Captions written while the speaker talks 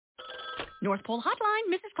North Pole Hotline,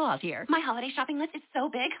 Mrs. Claus here. My holiday shopping list is so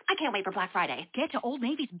big, I can't wait for Black Friday. Get to Old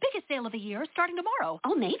Navy's biggest sale of the year starting tomorrow.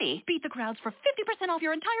 Old Navy? Beat the crowds for 50% off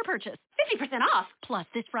your entire purchase. 50% off? Plus,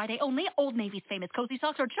 this Friday only, Old Navy's famous cozy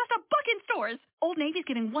socks are just $1 in stores. Old Navy's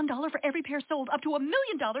giving $1 for every pair sold up to $1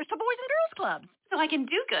 million to Boys and Girls Clubs. So I can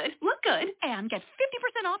do good, look good, and get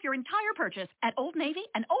 50% off your entire purchase at Old Navy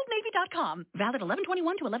and OldNavy.com. Valid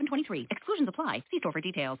 11/21 to 11/23. Exclusions apply. See store for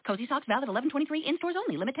details. Cozy socks valid 11/23 in stores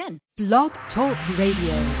only. Limit 10. Blog Talk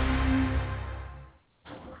Radio.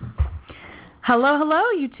 Hello,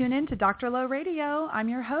 hello. You tune in to Dr. Low Radio. I'm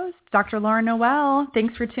your host, Dr. Lauren Noel.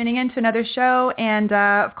 Thanks for tuning in to another show. And,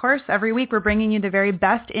 of course, every week we're bringing you the very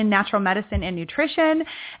best in natural medicine and nutrition.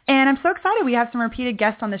 And I'm so excited. We have some repeated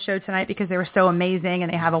guests on the show tonight because they were so amazing,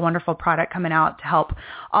 and they have a wonderful product coming out to help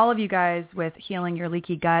all of you guys with healing your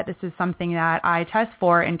leaky gut. This is something that I test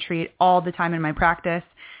for and treat all the time in my practice.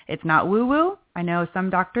 It's not woo-woo. I know some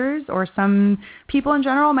doctors or some people in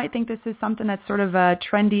general might think this is something that's sort of a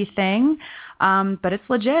trendy thing, but it's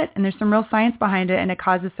legit, and there's some real science behind it, and it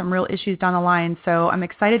causes some real issues down the line. So I'm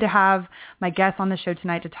excited to have my guests on the show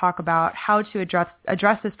tonight to talk about how to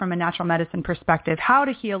address this from a natural medicine perspective, how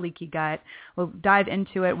to heal leaky gut. We'll dive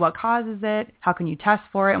into it, what causes it, how can you test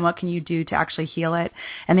for it, and what can you do to actually heal it.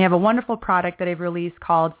 And they have a wonderful product that they've released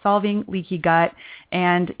called Solving Leaky Gut.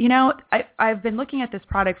 And, you know, I've been looking at this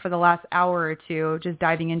product for the last hour or two, just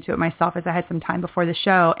diving into it myself as I had some time before the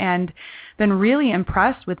show, and been really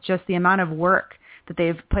impressed with just the amount of work that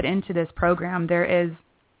they've put into this program. There is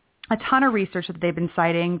a ton of research that they've been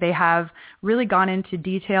citing. They have really gone into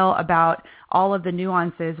detail about all of the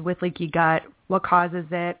nuances with leaky gut, what causes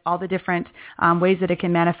it, all the different ways that it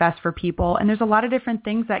can manifest for people. And there's a lot of different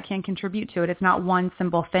things that can contribute to it. It's not one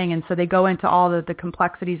simple thing. And so they go into all of the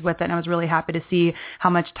complexities with it. And I was really happy to see how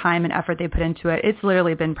much time and effort they put into it. It's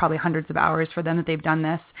literally been probably hundreds of hours for them that they've done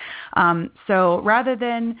this. So rather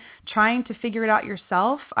than trying to figure it out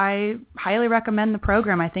yourself, I highly recommend the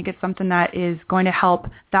program. I think it's something that is going to help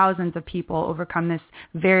thousands of people overcome this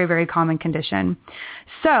very, very common condition.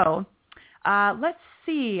 So let's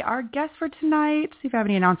see, our guest for tonight, see if I have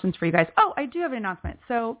any announcements for you guys. Oh, I do have an announcement.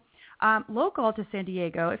 So local to San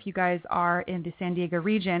Diego, if you guys are in the San Diego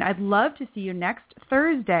region, I'd love to see you next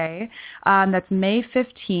Thursday. That's May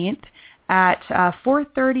 15th at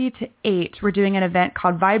 4:30 to 8. We're doing an event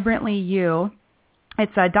called Vibrantly You.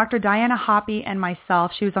 It's Dr. Diana Hoppy and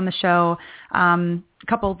myself. She was on the show a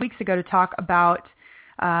couple of weeks ago to talk about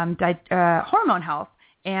hormone health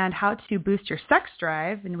and how to boost your sex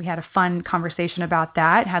drive. And we had a fun conversation about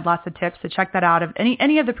that, had lots of tips. So check that out of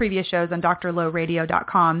any of the previous shows on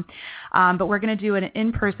drlowradio.com. But we're going to do an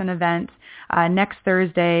in-person event next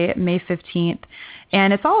Thursday, May 15th.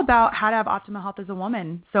 And it's all about how to have optimal health as a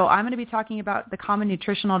woman. So I'm going to be talking about the common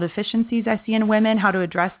nutritional deficiencies I see in women, how to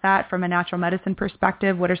address that from a natural medicine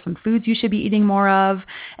perspective, what are some foods you should be eating more of,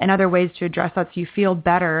 and other ways to address that so you feel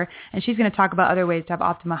better. And she's going to talk about other ways to have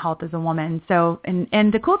optimal health as a woman. So,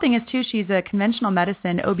 and the cool thing is, too, she's a conventional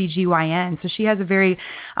medicine OBGYN. So she has a very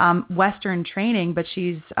Western training, but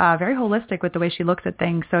she's very holistic with the way she looks at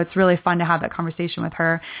things. So it's really fun to have that conversation with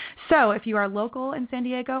her. So if you are local in San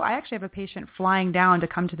Diego, I actually have a patient flying down to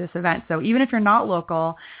come to this event. So even if you're not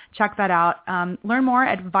local, check that out. Learn more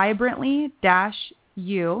at vibrantly-you,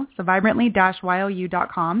 so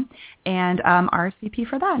vibrantly-you.com, and RSVP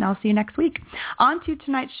for that. And I'll see you next week. On to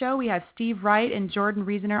tonight's show, we have Steve Wright and Jordan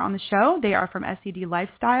Reasoner on the show. They are from SED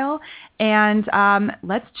Lifestyle. And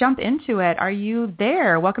let's jump into it. Are you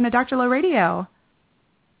there? Welcome to Dr. Low Radio.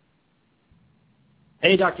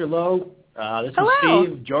 Hey, Dr. Low. This Hello. is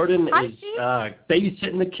Steve. Jordan Hi, is Steve.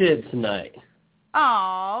 babysitting the kids tonight.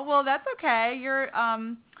 Oh, well, that's okay. You're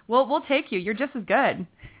we'll take you. You're just as good.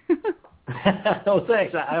 Oh,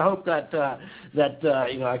 thanks. I hope that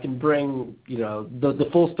I can bring the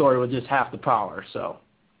full story with just half the power. So.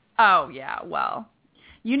 Oh yeah, well,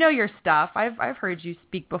 you know your stuff. I've heard you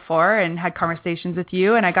speak before and had conversations with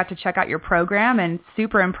you, and I got to check out your program and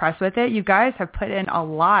super impressed with it. You guys have put in a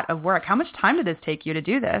lot of work. How much time did this take you to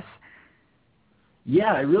do this?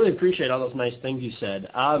 Yeah, I really appreciate all those nice things you said.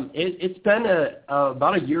 It's been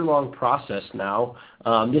about a year-long process now.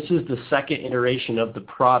 This is the second iteration of the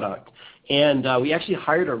product, and we actually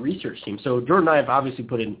hired a research team. So Jordan and I have obviously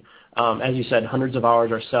put in, as you said, hundreds of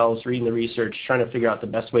hours ourselves reading the research, trying to figure out the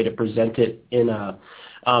best way to present it in as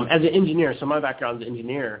an engineer. So my background is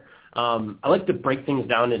engineer. I like to break things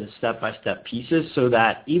down into step-by-step pieces so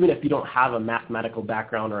that even if you don't have a mathematical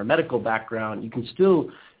background or a medical background, you can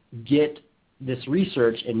still get this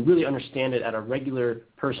research and really understand it at a regular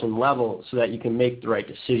person level so that you can make the right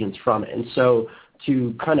decisions from it. And so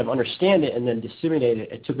to kind of understand it and then disseminate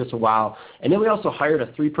it. It took us a while. And then we also hired a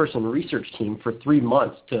 3-person research team for 3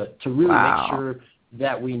 months to really make sure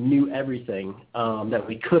that we knew everything that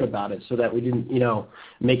we could about it so that we didn't,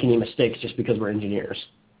 make any mistakes just because we're engineers.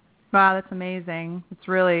 Wow, that's amazing. It's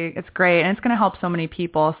great. And it's going to help so many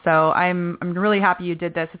people. So I'm really happy you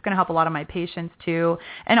did this. It's going to help a lot of my patients too.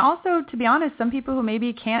 And also, to be honest, some people who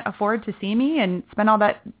maybe can't afford to see me and spend all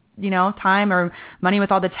that, time or money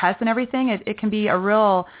with all the tests and everything, it can be a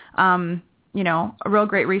real, a real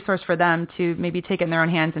great resource for them to maybe take it in their own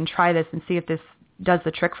hands and try this and see if this does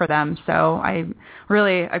the trick for them. So I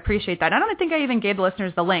really appreciate that. I don't think I even gave the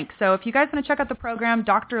listeners the link. So if you guys want to check out the program,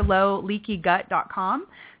 drlowleakygut.com.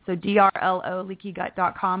 So DRLO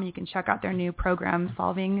leakygut.com. You can check out their new program,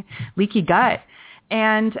 Solving Leaky Gut.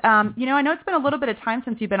 And, I know it's been a little bit of time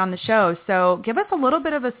since you've been on the show, so give us a little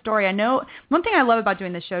bit of a story. I know one thing I love about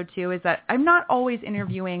doing the show, too, is that I'm not always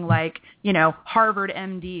interviewing, Harvard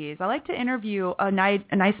MDs. I like to interview a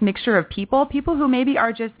nice mixture of people who maybe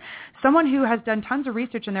are just someone who has done tons of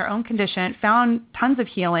research in their own condition, found tons of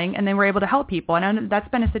healing, and then were able to help people. And I know that's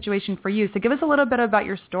been a situation for you. So give us a little bit about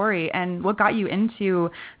your story and what got you into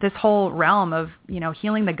this whole realm of,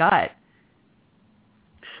 healing the gut.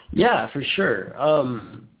 Yeah, for sure.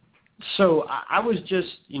 So I was just,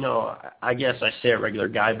 I guess I say a regular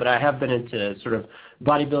guy, but I have been into sort of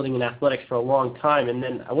bodybuilding and athletics for a long time. And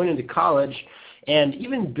then I went into college, and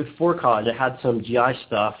even before college, I had some GI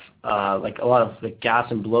stuff, like a lot of the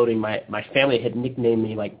gas and bloating. My family had nicknamed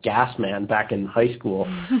me like Gas Man back in high school.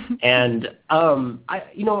 And,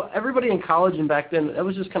 everybody in college and back then, it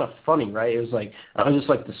was just kind of funny, right? It was like, I was just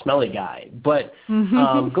like the smelly guy. But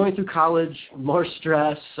going through college, more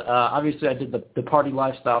stress. Obviously, I did the party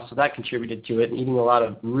lifestyle, so that contributed to it, and eating a lot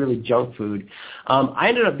of really junk food. I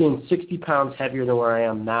ended up being 60 pounds heavier than where I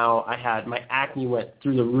am now. My acne went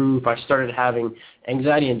through the roof. I started having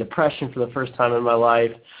anxiety and depression for the first time in my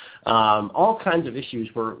life. All kinds of issues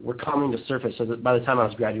were coming to surface by the time I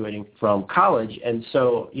was graduating from college. And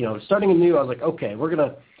so, starting anew, I was like, okay, we're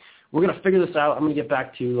gonna figure this out. I'm gonna get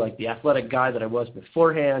back to like the athletic guy that I was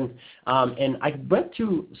beforehand. And I went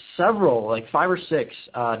to several, like 5 or 6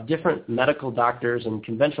 different medical doctors in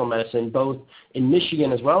conventional medicine, both in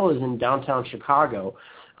Michigan as well as in downtown Chicago.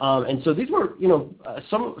 And so these were,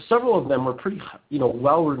 several of them were pretty,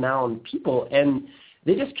 well-renowned people, and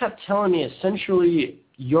they just kept telling me essentially,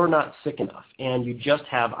 you're not sick enough and you just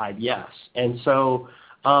have IBS. And so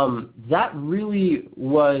that really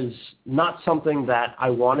was not something that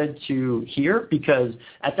I wanted to hear, because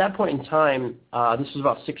at that point in time, this was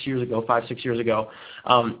about 5, 6 years ago,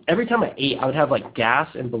 every time I ate, I would have like gas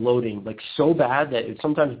and bloating, like so bad that it would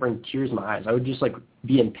sometimes bring tears in my eyes. I would just like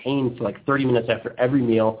be in pain for like 30 minutes after every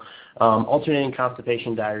meal, alternating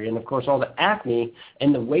constipation, diarrhea, and of course all the acne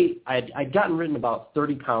and the weight. I'd gotten rid of about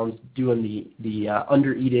 30 pounds doing the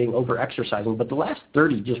under-eating, over-exercising, but the last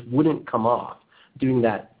 30 just wouldn't come off doing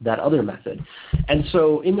that other method. And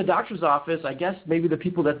so in the doctor's office, I guess maybe the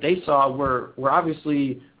people that they saw were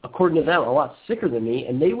obviously, according to them, a lot sicker than me,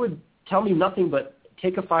 and they would tell me nothing but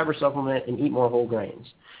take a fiber supplement and eat more whole grains.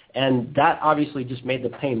 And that obviously just made the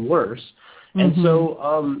pain worse. And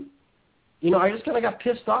so, I just kind of got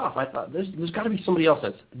pissed off. I thought there's got to be somebody else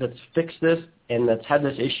that's fixed this and that's had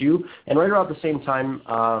this issue. And right around the same time,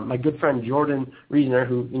 my good friend Jordan Reasoner,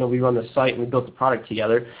 who we run the site and we built the product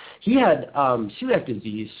together, he had celiac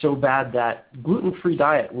disease so bad that gluten-free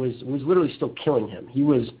diet was literally still killing him. He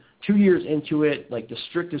was 2 years into it, like the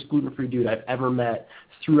strictest gluten-free dude I've ever met.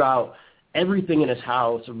 Threw out everything in his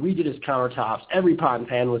house, redid his countertops, every pot and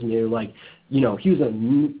pan was new. Like, he was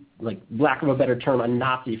lack of a better term, a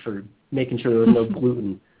Nazi for making sure there was no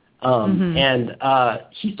gluten. And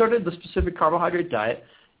he started the specific carbohydrate diet,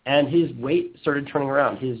 and his weight started turning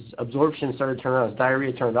around. His absorption started turning around. His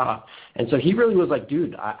diarrhea turned off. And so he really was like,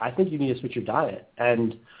 dude, I think you need to switch your diet.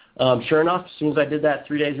 And sure enough, as soon as I did that,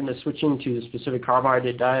 3 days into switching to the specific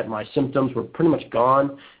carbohydrate diet, my symptoms were pretty much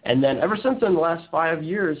gone. And then ever since then, the last 5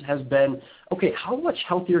 years has been, okay, how much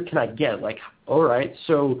healthier can I get? Like, all right,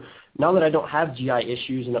 so now that I don't have GI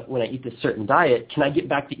issues and when I eat this certain diet, can I get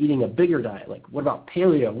back to eating a bigger diet? Like, what about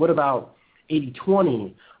paleo? What about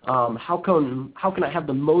 80-20? How can I have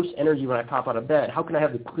the most energy when I pop out of bed? How can I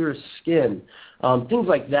have the clearest skin? Things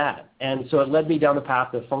like that. And so it led me down the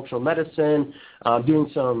path of functional medicine, doing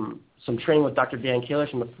some training with Dr. Dan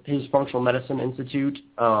Kalish from his Functional Medicine Institute.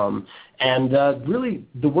 And really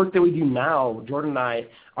the work that we do now, Jordan and I,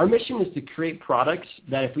 our mission is to create products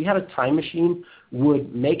that if we had a time machine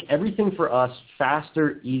would make everything for us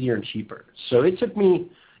faster, easier, and cheaper. So it took me,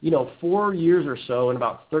 4 years or so and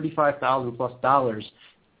about $35,000+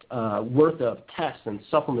 worth of tests and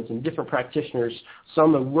supplements and different practitioners,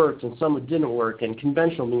 some that worked and some that didn't work, and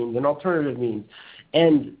conventional means and alternative means.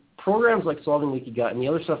 And programs like Solving Leaky Gut and the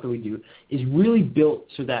other stuff that we do is really built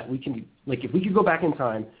so that we can, like, if we could go back in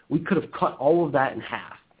time, we could have cut all of that in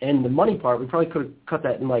half. And the money part, we probably could have cut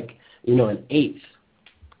that in, like, an eighth.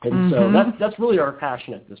 And so that's really our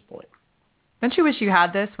passion at this point. Don't you wish you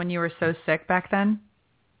had this when you were so sick back then?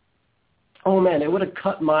 Oh man, it would have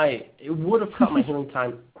cut my healing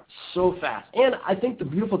time so fast. And I think the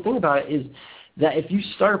beautiful thing about it is that if you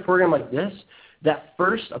start a program like this, that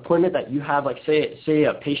first appointment that you have, like say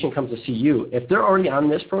a patient comes to see you, if they're already on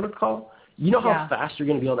this protocol, you know how fast you're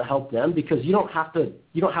going to be able to help them, because you don't have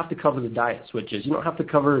to cover the diet switches. You don't have to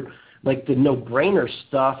cover, like, the no-brainer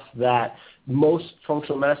stuff that most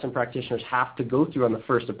functional medicine practitioners have to go through on the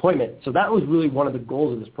first appointment. So that was really one of the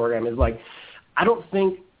goals of this program, is, like, I don't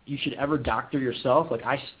think you should ever doctor yourself. Like,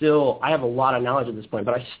 I have a lot of knowledge at this point,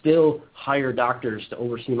 but I still hire doctors to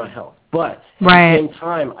oversee my health. But at the same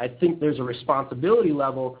time, I think there's a responsibility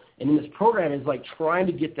level, and in this program is, like, trying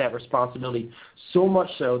to get that responsibility so much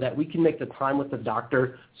so that we can make the time with the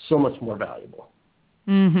doctor so much more valuable.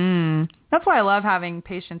 That's why I love having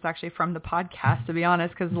patients actually from the podcast, to be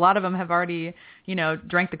honest, because a lot of them have already,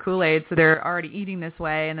 drank the Kool-Aid, so they're already eating this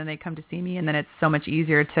way, and then they come to see me, and then it's so much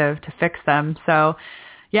easier to fix them. So,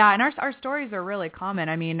 yeah, and our stories are really common.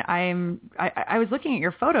 I mean, I was looking at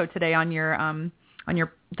your photo today on your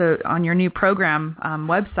new program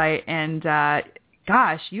website, and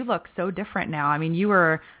gosh, you look so different now. I mean, you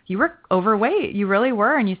were overweight. You really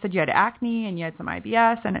were. And you said you had acne and you had some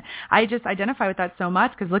IBS. And I just identify with that so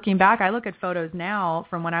much, because looking back, I look at photos now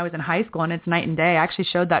from when I was in high school, and it's night and day. I actually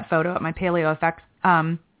showed that photo at my Paleo Effects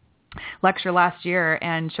lecture last year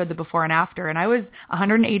and showed the before and after. And I was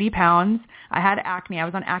 180 pounds. I had acne. I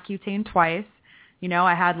was on Accutane twice.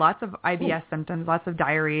 I had lots of IBS symptoms, lots of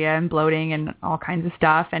diarrhea and bloating and all kinds of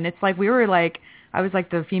stuff. And it's like I was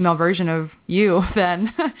like the female version of you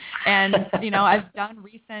then. And, I've done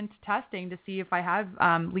recent testing to see if I have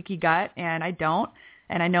leaky gut, and I don't.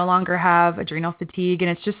 And I no longer have adrenal fatigue.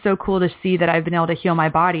 And it's just so cool to see that I've been able to heal my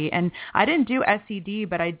body. And I didn't do SCD,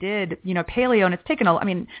 but I did, paleo. And it's taken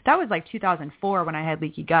that was like 2004 when I had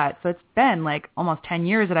leaky gut. So it's been like almost 10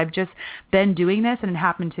 years that I've just been doing this. And it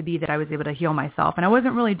happened to be that I was able to heal myself. And I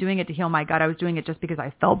wasn't really doing it to heal my gut. I was doing it just because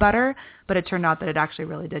I felt better. But it turned out that it actually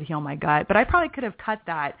really did heal my gut. But I probably could have cut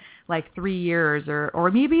that like 3 years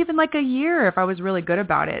or maybe even like a year if I was really good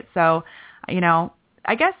about it. So,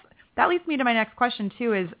 I guess that leads me to my next question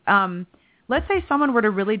too, is let's say someone were to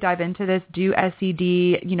really dive into this, do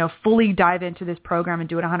SCD, fully dive into this program and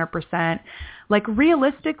do it 100%. Like,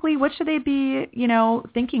 realistically, what should they be,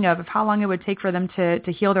 thinking of how long it would take for them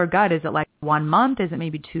to heal their gut? Is it like 1 month? Is it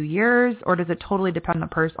maybe 2 years? Or does it totally depend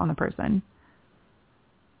on the person?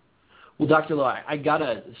 Well, Dr. Lowe, I got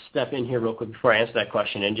to step in here real quick before I answer that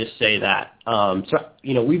question and just say that,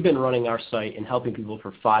 we've been running our site and helping people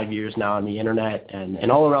for 5 years now on the internet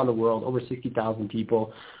and all around the world, over 60,000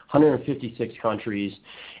 people, 156 countries.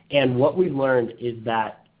 And what we've learned is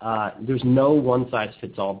that there's no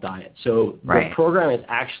one-size-fits-all diet. So the program is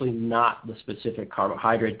actually not the specific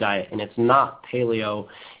carbohydrate diet, and it's not paleo.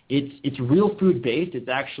 It's real food-based. It's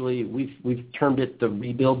actually, we've termed it the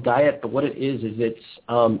rebuild diet, but what it is it's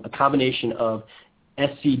a combination of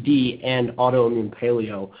SCD and autoimmune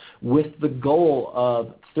paleo with the goal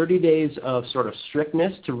of 30 days of sort of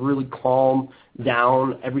strictness to really calm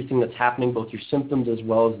down everything that's happening, both your symptoms as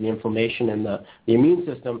well as the inflammation and the immune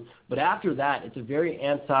system. But after that, it's a very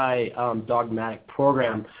anti-dogmatic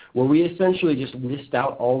program where we essentially just list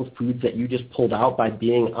out all the foods that you just pulled out by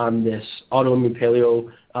being on this autoimmune paleo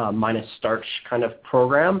minus starch kind of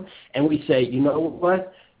program. And we say, you know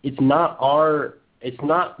what, it's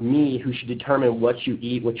not me who should determine what you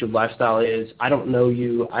eat, what your lifestyle is. I don't know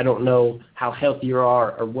you. I don't know how healthy you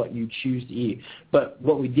are or what you choose to eat. But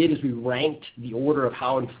what we did is we ranked the order of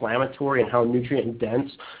how inflammatory and how nutrient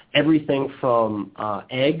dense everything from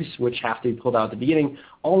eggs, which have to be pulled out at the beginning,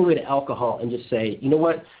 all the way to alcohol, and just say, you know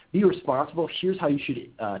what, be responsible. Here's how you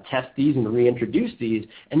should test these and reintroduce these.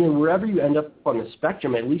 And then wherever you end up on the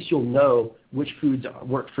spectrum, at least you'll know which foods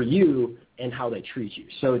work for you and how they treat you.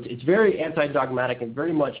 So it's very anti-dogmatic and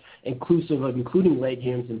very much inclusive of including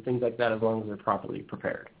legumes and things like that as long as they're properly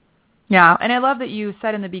prepared. Yeah, and I love that you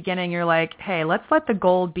said in the beginning, you're like, hey, let's let the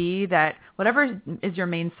goal be that whatever is your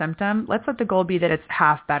main symptom, let's let the goal be that it's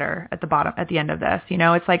half better at the end of this.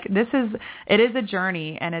 It's like it is a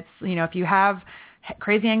journey, and it's, if you have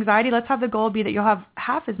crazy anxiety, let's have the goal be that you'll have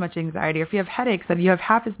half as much anxiety. Or if you have headaches, that you have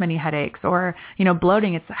half as many headaches. Or,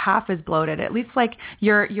 bloating, it's half as bloated. At least like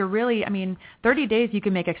you're really, 30 days you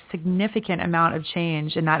can make a significant amount of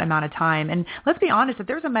change in that amount of time. And let's be honest, if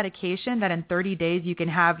there's a medication that in 30 days you can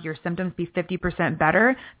have your symptoms be 50%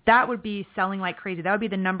 better, that would be selling like crazy. That would be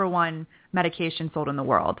the number one medication sold in the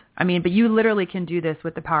world. But you literally can do this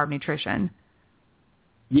with the power of nutrition.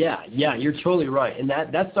 Yeah, you're totally right. And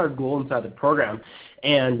that's our goal inside the program.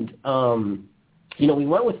 And, we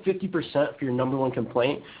went with 50% for your number one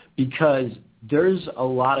complaint because there's a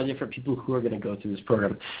lot of different people who are going to go through this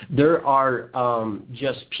program. There are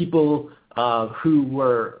just people who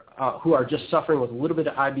are just suffering with a little bit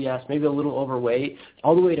of IBS, maybe a little overweight,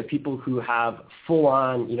 all the way to people who have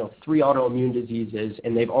full-on, 3 autoimmune diseases,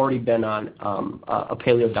 and they've already been on a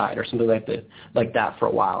paleo diet or something like that for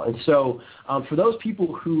a while. And so for those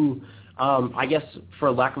people who, I guess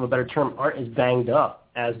for lack of a better term, aren't as banged up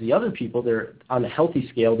as the other people, they're on a healthy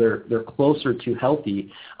scale, they're closer to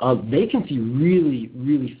healthy, they can see really,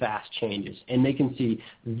 really fast changes, and they can see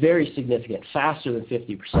very significant, faster than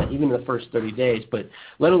 50%, even in the first 30 days, but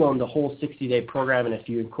let alone the whole 60-day program, and if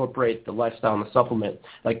you incorporate the lifestyle and the supplement,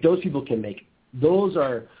 like those people can make, those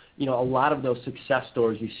are, a lot of those success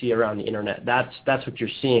stories you see around the internet. That's what you're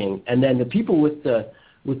seeing. And then the people with the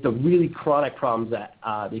really chronic problems that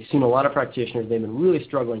they've seen a lot of practitioners, they've been really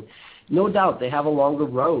struggling. No doubt they have a longer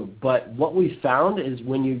road, but what we found is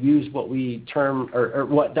when you use what we term, or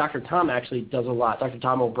what Dr. Tom actually does a lot, Dr.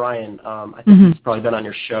 Tom O'Brien, I think he's probably been on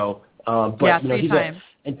your show. But, 3 times.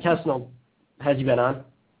 Intestinal, has he been on?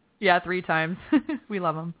 Yeah, 3 times. We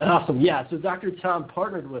love him. Awesome, yeah. So Dr. Tom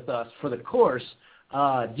partnered with us for the course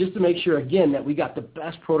just to make sure, again, that we got the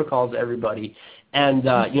best protocols to everybody. And,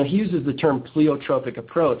 he uses the term pleiotropic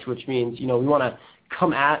approach, which means, we want to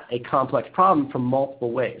come at a complex problem from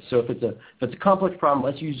multiple ways. So if it's a complex problem,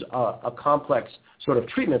 let's use a complex sort of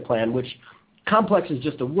treatment plan, which complex is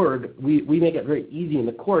just a word. We make it very easy in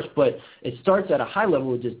the course, but it starts at a high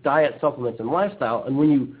level with just diet, supplements, and lifestyle. And when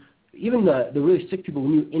you, even the really sick people,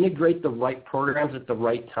 when you integrate the right programs at the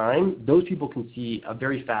right time, those people can see a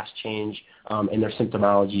very fast change in their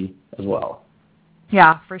symptomology as well.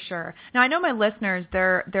 Yeah, for sure. Now, I know my listeners,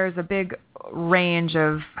 there's a big range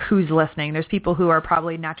of who's listening. There's people who are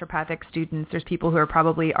probably naturopathic students. There's people who are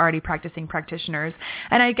probably already practicing practitioners.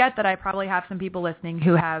 And I get that I probably have some people listening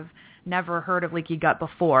who have never heard of leaky gut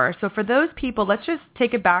before. So for those people, let's just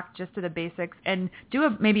take it back just to the basics and do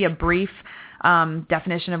maybe a brief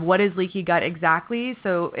definition of what is leaky gut exactly,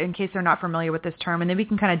 so in case they're not familiar with this term, and then we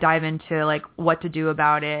can kind of dive into like what to do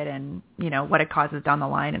about it and, what it causes down the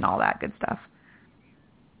line and all that good stuff.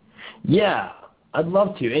 Yeah, I'd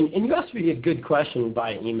love to. And you asked me a good question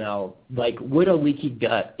by email, like, would a leaky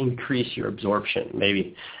gut increase your absorption,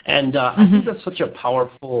 maybe? And I think that's such a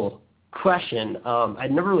powerful question.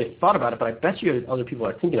 I'd never really thought about it, but I bet you other people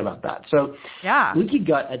are thinking about that. So yeah, leaky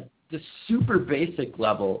gut at the super basic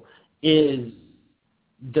level is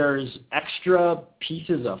there's extra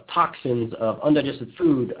pieces of toxins, of undigested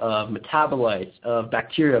food, of metabolites, of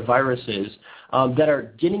bacteria, viruses that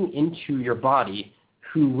are getting into your body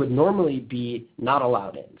who would normally be not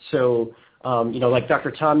allowed in. So, like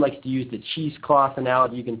Dr. Tom likes to use the cheesecloth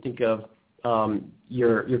analogy. You can think of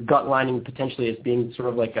your gut lining potentially as being sort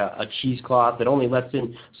of like a cheesecloth that only lets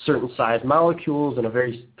in certain size molecules in a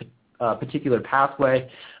very particular pathway.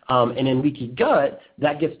 And in leaky gut,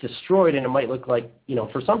 that gets destroyed, and it might look like,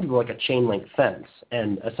 for some people, like a chain link fence,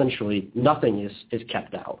 and essentially nothing is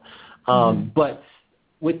kept out. But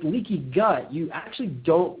with leaky gut, you actually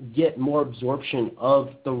don't get more absorption of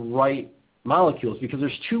the right molecules because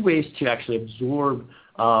there's 2 ways to actually absorb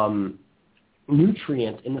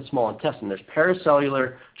nutrients in the small intestine. There's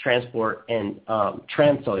paracellular transport and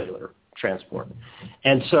transcellular transport.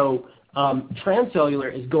 And so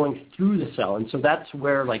transcellular is going through the cell, and so that's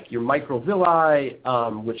where like your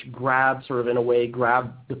microvilli, which grab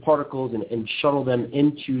the particles and shuttle them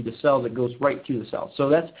into the cells. It goes right through the cell. So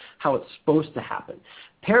that's how it's supposed to happen.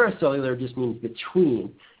 Paracellular just means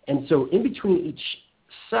between, and so in between each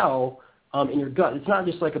cell in your gut, it's not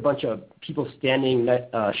just like a bunch of people standing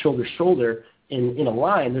shoulder to shoulder in a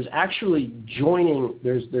line. There's actually joining.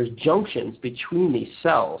 There's junctions between these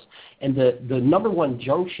cells, and the number one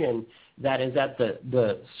junction that is at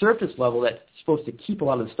the surface level that's supposed to keep a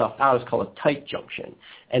lot of the stuff out is called a tight junction.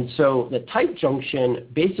 And so the tight junction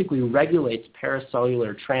basically regulates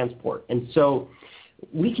paracellular transport. And so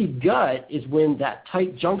leaky gut is when that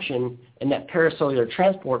tight junction and that paracellular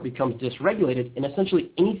transport becomes dysregulated, and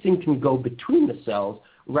essentially anything can go between the cells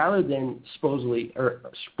rather than supposed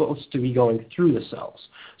to be going through the cells.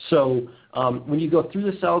 So when you go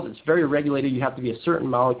through the cells, it's very regulated. You have to be a certain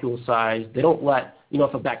molecule size. They don't let,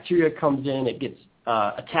 if a bacteria comes in, it gets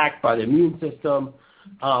attacked by the immune system.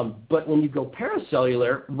 But when you go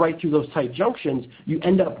paracellular, right through those tight junctions, you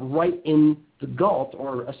end up right in the gut,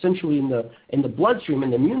 or essentially in the bloodstream,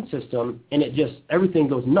 in the immune system, and everything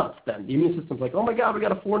goes nuts then. The immune system's like, oh my God, we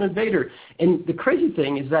got a foreign invader. And the crazy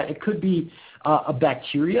thing is that it could be a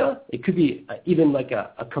bacteria. It could be even like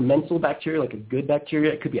a commensal bacteria, like a good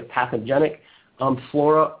bacteria. It could be a pathogenic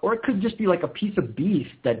flora, or it could just be like a piece of beef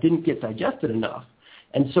that didn't get digested enough.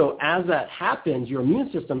 And so as that happens, your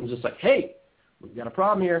immune system is just like, hey, we've got a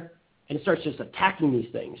problem here, and it starts just attacking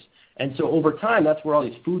these things. And so over time, that's where all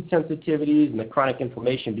these food sensitivities and the chronic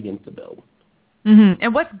inflammation begins to build. Mm-hmm.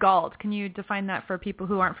 And what's GALT? Can you define that for people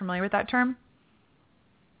who aren't familiar with that term?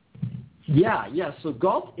 Yeah. So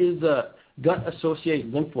GALT is a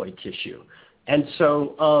gut-associated lymphoid tissue. And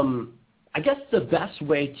so I guess the best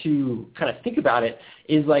way to kind of think about it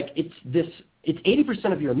is like it's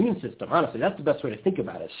 80% of your immune system, honestly. That's the best way to think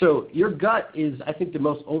about it. So your gut is, I think, the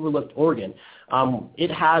most overlooked organ.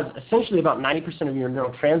 It has essentially about 90% of your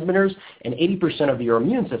neurotransmitters and 80% of your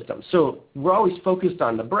immune system. So we're always focused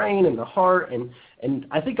on the brain and the heart, and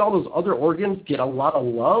I think all those other organs get a lot of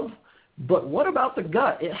love. But what about the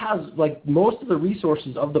gut? It has, like, most of the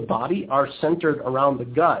resources of the body are centered around the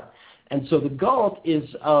gut. And so the GALT is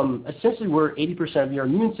essentially where 80% of your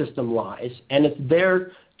immune system lies, and it's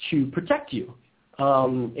there to protect you.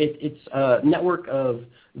 It's a network of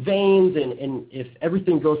veins, and if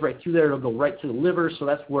everything goes right through there, it'll go right to the liver. So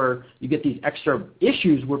that's where you get these extra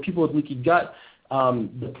issues where people with leaky gut,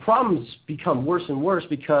 the problems become worse and worse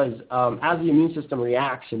because as the immune system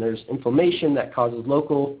reacts, and there's inflammation that causes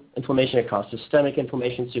local inflammation, it causes systemic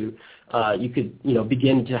inflammation. So you could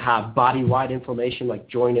begin to have body-wide inflammation like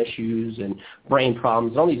joint issues and brain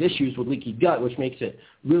problems, and all these issues with leaky gut, which makes it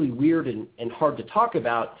really weird and hard to talk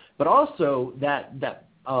about. But also that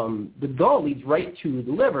the GALT leads right to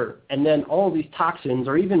the liver, and then all these toxins,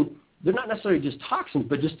 or even they're not necessarily just toxins,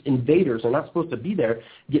 but just invaders. They're not supposed to be there,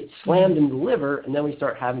 get slammed into the liver, and then we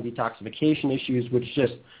start having detoxification issues, which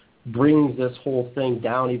just brings this whole thing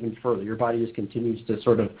down even further. Your body just continues to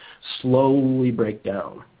sort of slowly break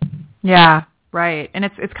down. Yeah, right. And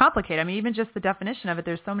it's complicated. I mean, even just the definition of it,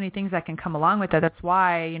 there's so many things that can come along with it. That's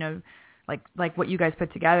why, like what you guys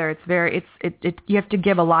put together, you have to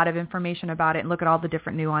give a lot of information about it and look at all the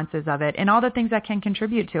different nuances of it and all the things that can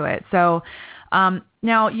contribute to it. So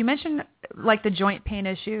now you mentioned like the joint pain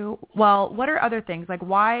issue. Well, what are other things? Like,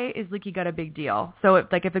 why is leaky gut a big deal? So if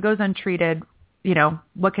it goes untreated,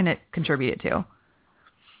 what can it contribute to?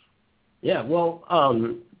 Yeah, well,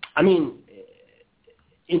 I mean,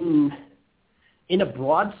 in a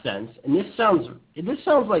broad sense, and this sounds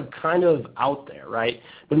like kind of out there, right?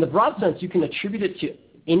 But in the broad sense, you can attribute it to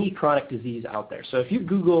any chronic disease out there. So if you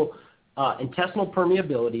Google intestinal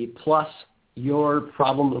permeability plus your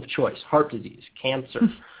problem of choice, heart disease, cancer,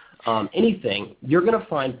 anything, you're going to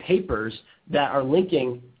find papers that are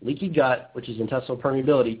linking leaky gut, which is intestinal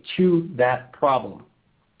permeability, to that problem.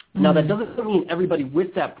 Mm-hmm. Now, that doesn't mean everybody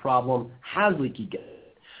with that problem has leaky gut.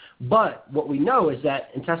 But what we know is that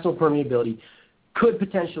intestinal permeability could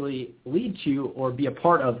potentially lead to or be a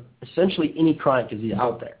part of essentially any chronic disease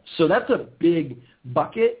out there. So that's a big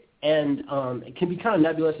bucket, and it can be kind of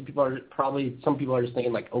nebulous, and some people are just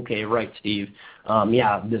thinking like, okay, right, Steve,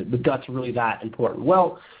 the gut's really that important.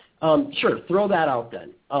 Well, sure, throw that out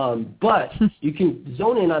then. But you can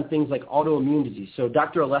zone in on things like autoimmune disease. So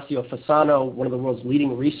Dr. Alessio Fasano, one of the world's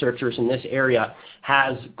leading researchers in this area,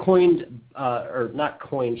 has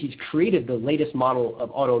he's created the latest model of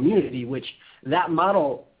autoimmunity, which that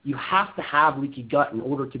model, you have to have leaky gut in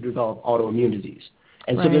order to develop autoimmune disease.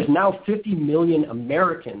 And so there's now 50 million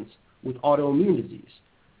Americans with autoimmune disease.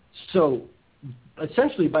 So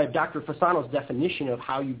essentially, by Dr. Fasano's definition of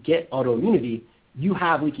how you get autoimmunity, you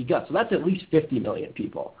have leaky gut. So that's at least 50 million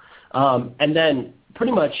people. And then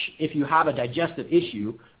pretty much if you have a digestive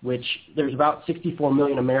issue, which there's about 64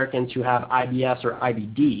 million Americans who have IBS or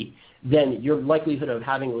IBD, then your likelihood of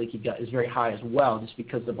having a leaky gut is very high as well, just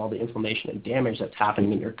because of all the inflammation and damage that's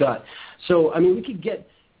happening in your gut. So, I mean, we could get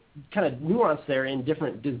kind of nuance there in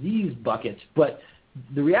different disease buckets, but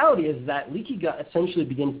the reality is that leaky gut essentially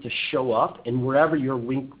begins to show up in wherever your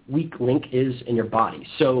weak link is in your body.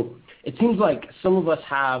 So it seems like some of us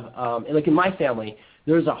have, like in my family,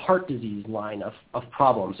 there's a heart disease line of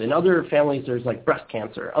problems. In other families, there's like breast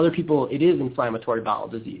cancer. Other people, it is inflammatory bowel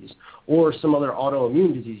disease or some other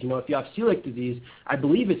autoimmune disease. If you have celiac disease, I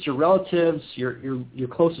believe it's your relatives, your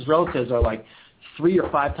closest relatives are like 3 or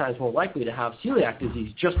 5 times more likely to have celiac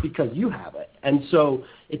disease just because you have it. And so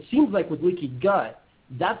it seems like with leaky gut,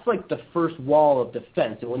 that's like the first wall of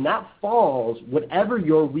defense. And when that falls, whatever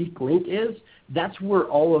your weak link is, that's where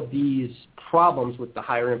all of these problems with the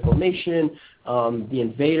higher inflammation, the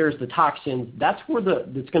invaders, the toxins, that's where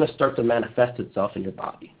it's going to start to manifest itself in your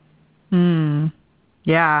body.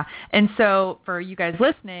 Yeah. And so for you guys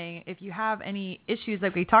listening, if you have any issues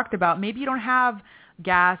like we talked about, maybe you don't have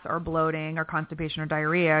gas or bloating or constipation or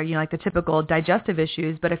diarrhea, like the typical digestive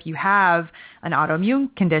issues, but if you have an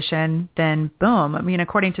autoimmune condition, then boom. I mean,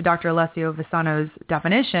 according to Dr. Alessio Visano's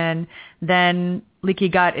definition, then leaky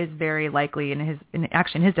gut is very likely in his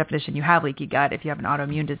definition, you have leaky gut if you have an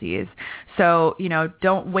autoimmune disease. So,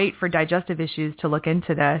 don't wait for digestive issues to look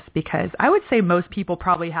into this, because I would say most people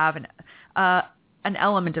probably have an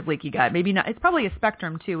element of leaky gut. Maybe not. It's probably a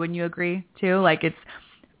spectrum too. Wouldn't you agree too?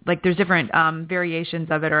 Like there's different variations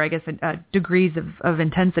of it, or I guess degrees of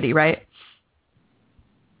intensity, right?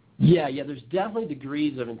 Yeah, there's definitely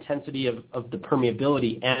degrees of intensity of the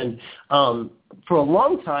permeability. And for a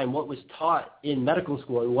long time, what was taught in medical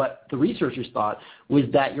school and what the researchers thought was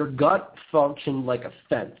that your gut functioned like a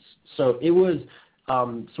fence. So it was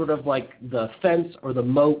sort of like the fence or the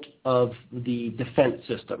moat of the defense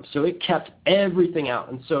system. So it kept everything out.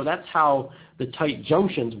 And so that's how the tight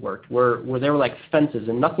junctions worked, where they were like fences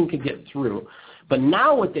and nothing could get through. But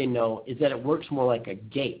now what they know is that it works more like a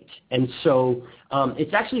gate. And so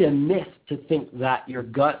it's actually a myth to think that your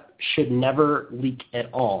gut should never leak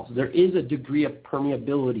at all. So there is a degree of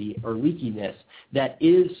permeability or leakiness that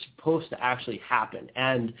is supposed to actually happen.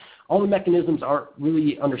 And all the mechanisms aren't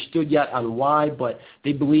really understood yet on why, but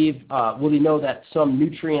they believe, they know that some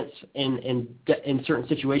nutrients in certain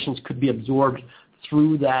situations could be absorbed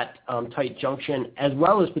through that tight junction, as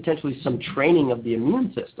well as potentially some training of the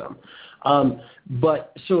immune system.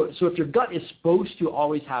 But if your gut is supposed to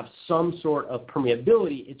always have some sort of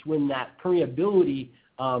permeability, it's when that permeability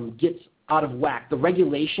gets out of whack. The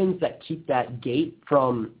regulations that keep that gate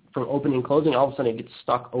from opening and closing, all of a sudden it gets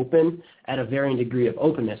stuck open at a varying degree of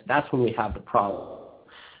openness. That's when we have the problem.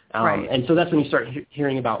 Right. And so that's when you start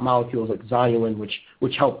hearing about molecules like zonulin,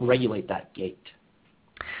 which help regulate that gate.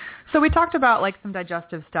 So we talked about like some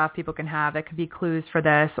digestive stuff people can have that could be clues for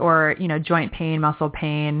this, or, joint pain, muscle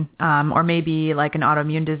pain, or maybe like an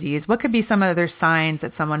autoimmune disease. What could be some other signs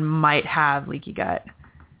that someone might have leaky gut?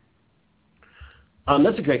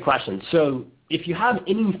 That's a great question. So if you have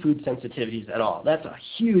any food sensitivities at all, that's a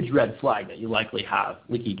huge red flag that you likely have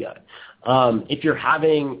leaky gut. If you're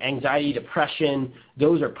having anxiety, depression,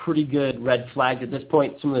 those are pretty good red flags at this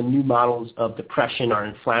point. Some of the new models of depression are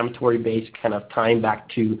inflammatory based, kind of tying back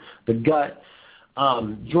to the gut.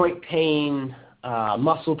 Joint pain,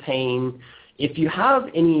 muscle pain. If you have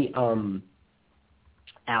any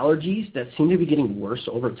allergies that seem to be getting worse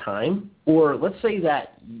over time, or let's say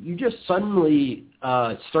that you just suddenly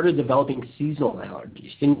started developing seasonal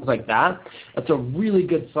allergies, things like that, that's a really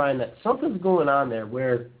good sign that something's going on there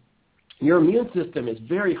where your immune system is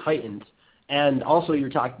very heightened, and also your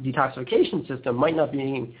detoxification system might not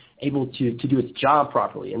be able to do its job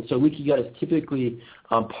properly. And so leaky gut is typically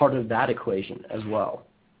part of that equation as well.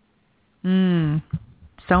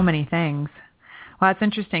 So many things. Well, that's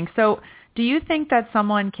interesting. So do you think that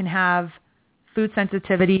someone can have food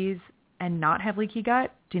sensitivities and not have leaky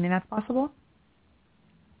gut? Do you think that's possible?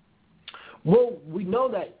 Well, we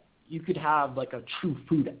know that you could have like a true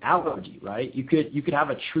food allergy, right? You could have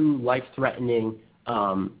a true life-threatening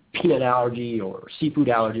peanut allergy or seafood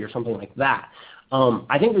allergy or something like that.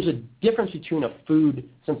 I think there's a difference between a food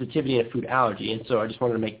sensitivity and a food allergy, and so I just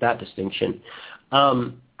wanted to make that distinction.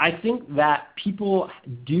 I think that people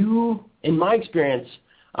do, in my experience,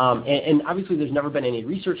 and obviously there's never been any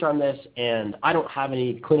research on this, and I don't have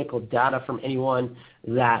any clinical data from anyone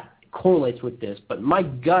that correlates with this, but my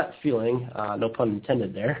gut feeling, no pun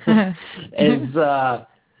intended there, is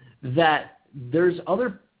that there's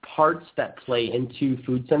other parts that play into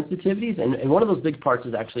food sensitivities, and one of those big parts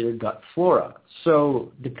is actually your gut flora.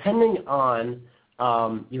 So depending on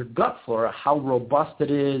your gut flora, how robust it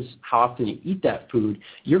is, how often you eat that food,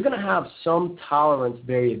 you're going to have some tolerance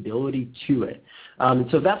variability to it.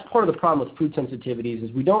 So that's part of the problem with food sensitivities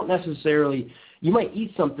is we don't necessarily, you might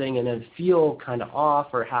eat something and then feel kind of off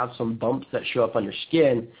or have some bumps that show up on your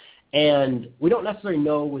skin, and we don't necessarily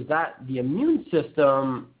know, was that the immune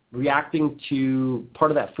system reacting to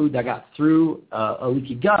part of that food that got through a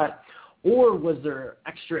leaky gut, or was there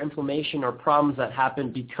extra inflammation or problems that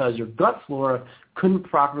happened because your gut flora couldn't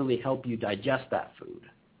properly help you digest that food?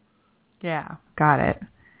 Yeah, got it.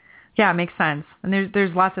 Yeah, it makes sense. And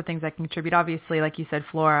there's lots of things that can contribute. Obviously, like you said,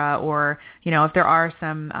 flora, or, if there are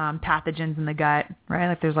some pathogens in the gut, right?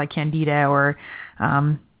 Like there's like candida or,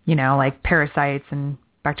 like parasites and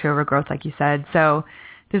bacterial overgrowth, like you said. So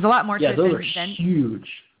there's a lot more to it. Yeah, those are huge.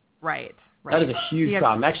 Right. That is a huge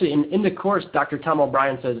problem. Actually, in the course, Dr. Tom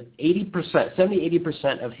O'Brien says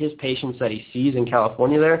 70-80% of his patients that he sees in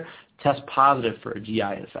California there test positive for a GI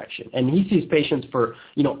infection. And he sees patients for,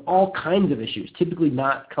 all kinds of issues, typically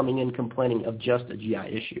not coming in complaining of just a GI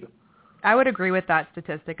issue. I would agree with that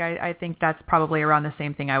statistic. I think that's probably around the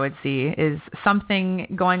same thing I would see, is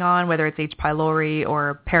something going on, whether it's H. pylori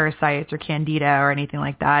or parasites or candida or anything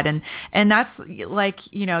like that. And that's like,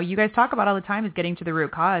 you guys talk about all the time, is getting to the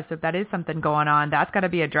root cause. So if that is something going on, that's got to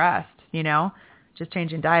be addressed, just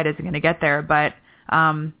changing diet isn't going to get there. But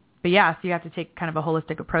yeah, so you have to take kind of a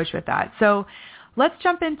holistic approach with that. So let's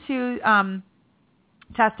jump into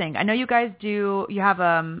testing. I know you guys you have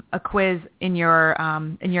a quiz in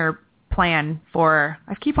your plan for,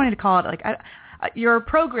 I keep wanting to call it like your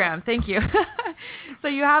program. Thank you. So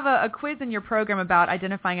you have a quiz in your program about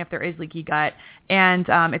identifying if there is leaky gut, and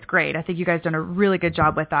it's great. I think you guys done a really good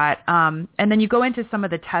job with that. And then you go into some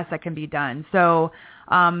of the tests that can be done. So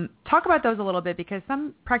talk about those a little bit, because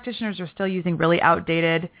some practitioners are still using really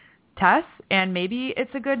outdated tests, and maybe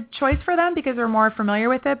it's a good choice for them because they're more familiar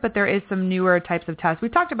with it, but there is some newer types of tests.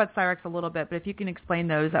 We've talked about Cyrex a little bit, but if you can explain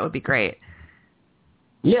those, that would be great.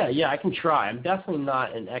 Yeah, I can try. I'm definitely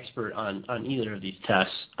not an expert on either of these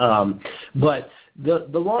tests. But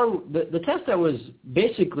the test that was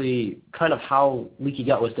basically kind of how leaky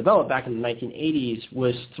gut was developed back in the 1980s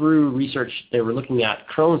was through research. They were looking at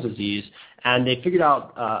Crohn's disease, and they figured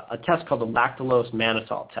out a test called the lactulose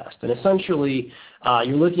mannitol test. And essentially,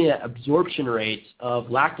 you're looking at absorption rates of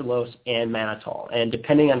lactulose and mannitol. And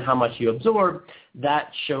depending on how much you absorb,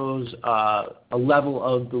 that shows a level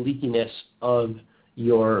of the leakiness of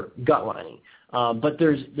your gut lining. But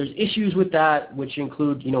there's issues with that, which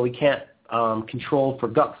include, we can't control for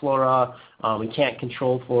gut flora. We can't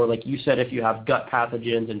control for, like you said, if you have gut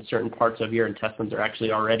pathogens and certain parts of your intestines are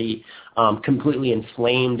actually already completely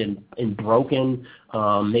inflamed and broken,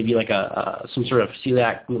 maybe like some sort of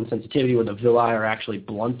celiac gluten sensitivity where the villi are actually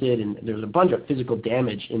blunted, and there's a bunch of physical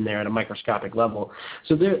damage in there at a microscopic level.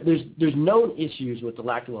 So there's known issues with the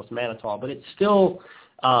lactulose mannitol, but it's still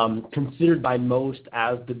considered by most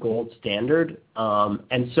as the gold standard.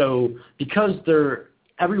 And so because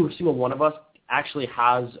every single one of us actually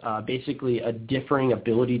has basically a differing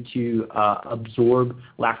ability to absorb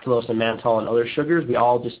lactulose and mannitol and other sugars, we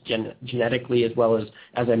all just genetically, as well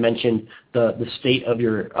as I mentioned, the state of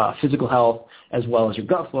your physical health as well as your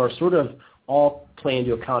gut flora sort of all play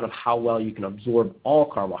into account of how well you can absorb all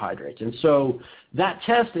carbohydrates. And so that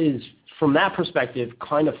test is, from that perspective,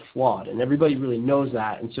 kind of flawed, and everybody really knows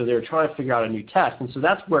that, and so they're trying to figure out a new test. And so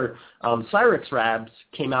that's where Cyrex Labs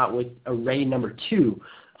came out with Array number 2.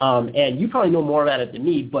 And you probably know more about it than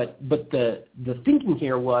me, but the thinking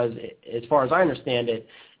here was, as far as I understand it,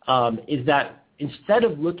 is that instead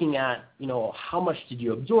of looking at, how much did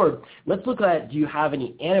you absorb, let's look at, do you have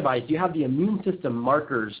any antibodies? Do you have the immune system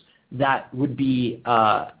markers that would be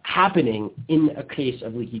happening in a case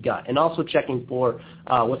of leaky gut, and also checking for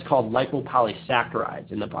what's called lipopolysaccharides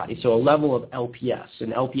in the body, so a level of LPS.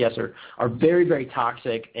 And LPS are very, very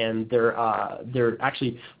toxic, and they're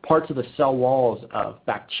actually parts of the cell walls of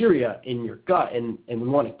bacteria in your gut, and we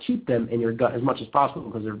want to keep them in your gut as much as possible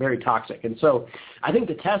because they're very toxic. And so I think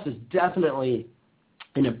the test is definitely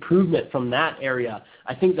an improvement from that area.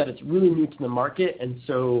 I think that it's really new to the market, and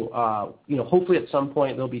so hopefully at some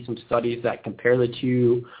point there'll be some studies that compare the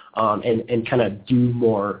two and kind of do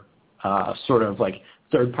more sort of like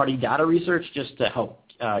third-party data research just to help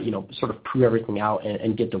sort of prove everything out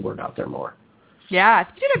and get the word out there more. Yeah,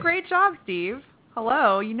 you did a great job, Steve.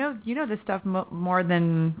 Hello, you know this stuff more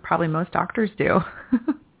than probably most doctors do.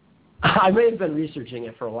 I may have been researching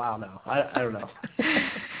it for a while now. I don't know.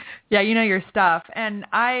 Yeah, you know your stuff. And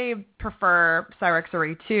I prefer Cyrex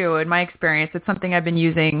Array 2. In my experience, it's something I've been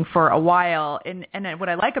using for a while. And what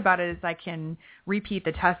I like about it is I can repeat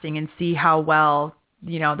the testing and see how well,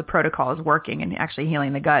 the protocol is working and actually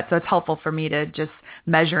healing the gut. So it's helpful for me to just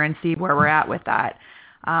measure and see where we're at with that.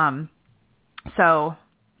 So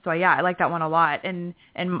yeah, I like that one a lot. And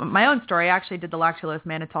my own story, I actually did the lactulose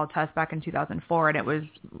mannitol test back in 2004, and it was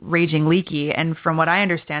raging leaky. And from what I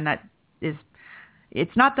understand,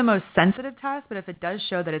 it's not the most sensitive test, but if it does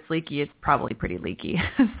show that it's leaky, it's probably pretty leaky.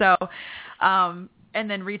 So, and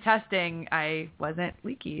then retesting, I wasn't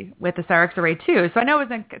leaky with the Cyrex Array 2. So I know I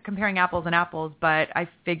wasn't comparing apples and apples, but I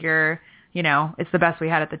figure, it's the best we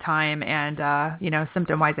had at the time. And,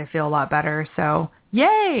 symptom-wise, I feel a lot better. So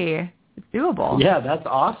Yay! It's doable. Yeah, that's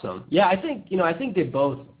awesome. Yeah, I think they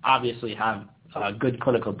both obviously have good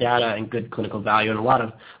clinical data and good clinical value, and a lot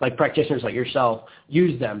of like practitioners like yourself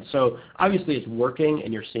use them. So obviously it's working,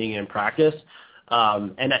 and you're seeing it in practice.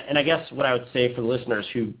 And I guess what I would say for the listeners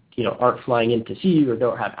who aren't flying in to see you or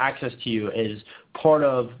don't have access to you is part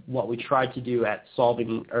of what we tried to do at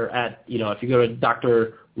solving, or at if you go to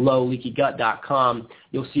drlowleakygut.com,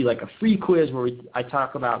 you'll see like a free quiz where I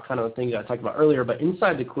talk about kind of the things I talked about earlier. But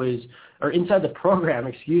inside the quiz, or inside the program,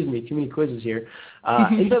 excuse me, too many quizzes here.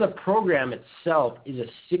 Inside the program itself is a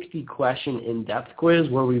 60-question in-depth quiz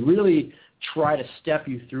where we really try to step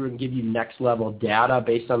you through and give you next-level data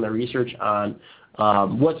based on the research on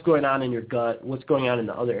what's going on in your gut, what's going on in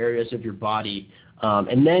the other areas of your body.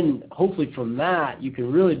 And then hopefully from that, you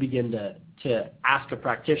can really begin to ask a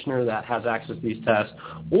practitioner that has access to these tests,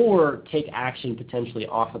 or take action potentially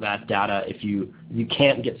off of that data if you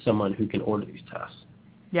can't get someone who can order these tests.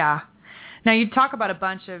 Yeah. Now, you talk about a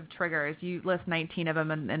bunch of triggers. You list 19 of them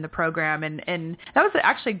in the program, and that was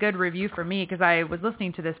actually a good review for me, because I was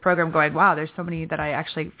listening to this program going, wow, there's so many that I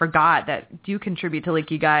actually forgot that do contribute to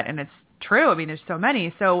leaky gut, and it's true. I mean, there's so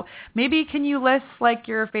many. So maybe can you list like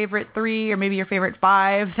your favorite 3 or maybe your favorite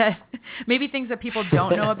 5, that maybe things that people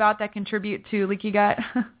don't know about that contribute to leaky gut?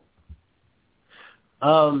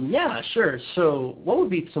 Yeah, sure. So what would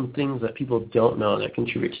be some things that people don't know that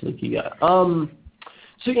contribute to leaky gut?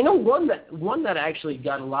 So one that actually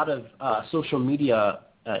got a lot of social media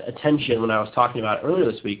attention when I was talking about it earlier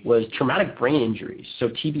this week was traumatic brain injuries, so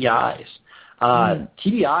TBIs.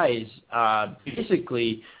 TBIs,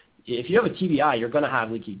 basically, if you have a TBI, you're going to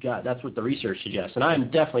have leaky gut. That's what the research suggests. And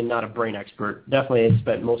I'm definitely not a brain expert. Definitely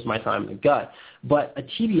spent most of my time in the gut. But a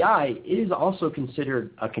TBI is also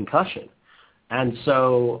considered a concussion. And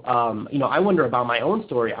so, I wonder about my own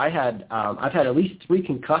story. I've had at least 3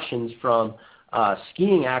 concussions from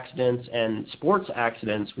skiing accidents and sports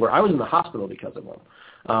accidents where I was in the hospital because of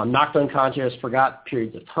them. Knocked unconscious, forgot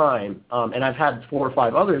periods of time. And I've had 4 or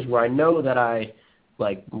 5 others where I know that I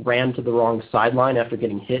ran to the wrong sideline after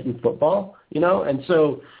getting hit in football, And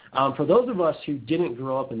so for those of us who didn't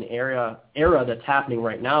grow up in the era that's happening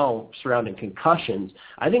right now surrounding concussions,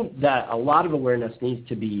 I think that a lot of awareness needs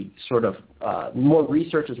to be sort of more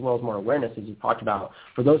research as well as more awareness, as you talked about,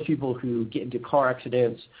 for those people who get into car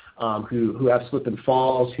accidents, who have slip and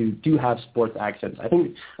falls, who do have sports accidents. I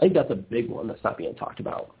think that's a big one that's not being talked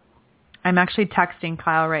about. I'm actually texting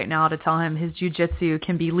Kyle right now to tell him his jiu-jitsu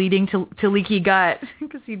can be leading to leaky gut,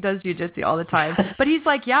 because he does jiu-jitsu all the time. But he's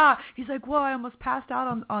like, whoa, I almost passed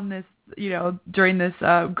out on this, during this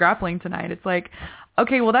grappling tonight. It's like,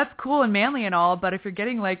 okay, well, that's cool and manly and all, but if you're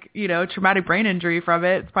getting traumatic brain injury from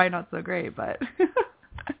it, it's probably not so great, but...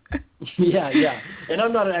 Yeah. And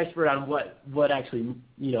I'm not an expert on what actually,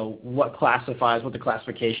 what the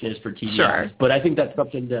classification is for TBIs. Sure. But I think that's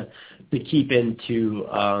something to keep into,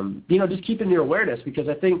 just keep in your awareness, because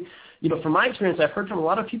I think, from my experience, I've heard from a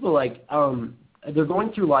lot of people they're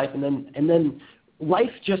going through life and then life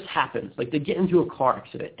just happens. Like they get into a car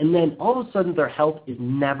accident and then all of a sudden their health is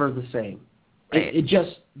never the same. Right. It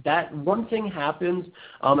just, that one thing happens.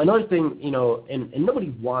 Another thing, and nobody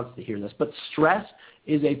wants to hear this, but stress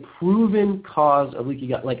is a proven cause of leaky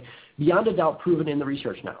gut, beyond a doubt proven in the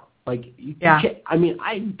research now.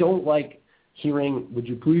 I don't like hearing, would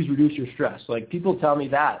you please reduce your stress? People tell me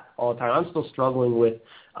that all the time. I'm still struggling with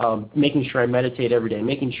making sure I meditate every day,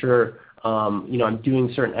 making sure, I'm doing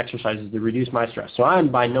certain exercises to reduce my stress. So I'm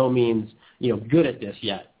by no means, good at this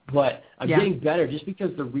yet. But I'm getting better, just because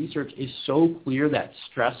the research is so clear that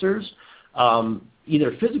stressors,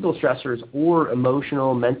 either physical stressors or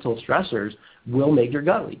emotional, mental stressors, will make your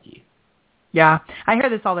gut leaky. Yeah, I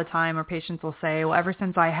hear this all the time, where patients will say, well, ever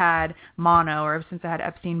since I had mono, or ever since I had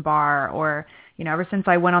Epstein-Barr, or, ever since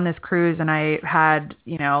I went on this cruise and I had,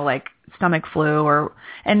 stomach flu,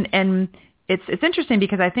 and it's interesting,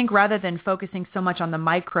 because I think rather than focusing so much on the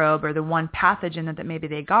microbe or the one pathogen that maybe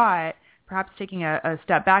they got, perhaps taking a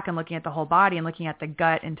step back and looking at the whole body and looking at the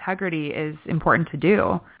gut integrity is important to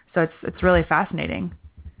do. So it's really fascinating.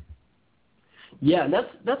 Yeah, and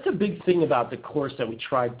that's a big thing about the course that we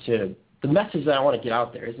tried to, the message that I want to get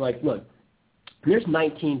out there is look, there's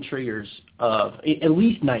 19 triggers of, at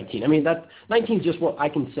least 19. I mean, 19 is just what I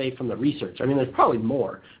can say from the research. I mean, there's probably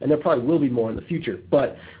more, and there probably will be more in the future,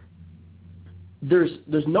 but there's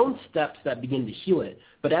known steps that begin to heal it.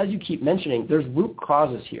 But as you keep mentioning, there's root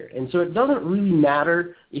causes here. And so it doesn't really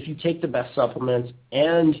matter if you take the best supplements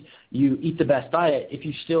and you eat the best diet if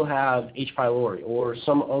you still have H. pylori or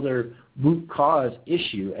some other root cause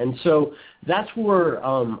issue. And so that's where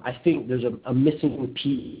I think there's a missing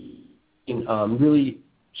piece in really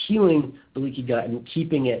healing the leaky gut and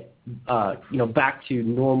keeping it, back to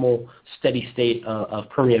normal, steady state of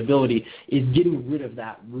permeability is getting rid of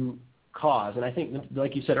that root cause. And I think,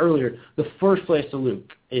 like you said earlier, the first place to look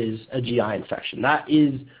is a GI infection. That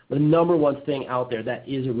is the number one thing out there that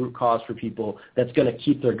is a root cause for people that's going to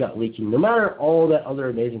keep their gut leaking, no matter all that other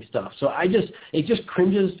amazing stuff. So it just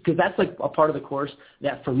cringes, because that's like a part of the course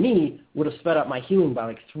that for me would have sped up my healing by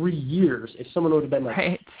like 3 years if someone would have been like,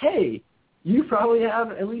 right. Hey, you probably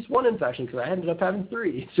have at least one infection, because I ended up having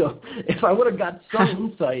 3. So if I would have got some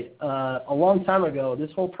insight a long time ago,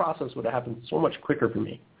 this whole process would have happened so much quicker for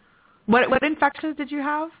me. What infections did you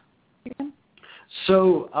have again?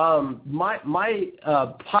 So my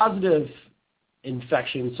positive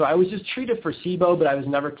infection, so I was just treated for SIBO, but I was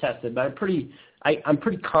never tested. But I'm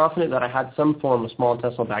pretty confident that I had some form of small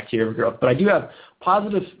intestinal bacterial growth. But I do have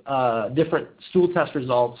positive different stool test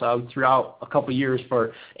results throughout a couple years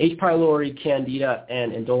for H. pylori, Candida,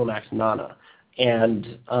 and Indolamax nana.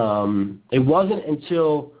 And it wasn't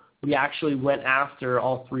until we actually went after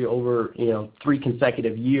all 3 over 3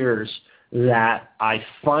 consecutive years that I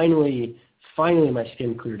finally my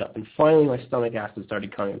skin cleared up, and finally my stomach acid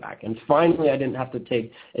started coming back, and finally I didn't have to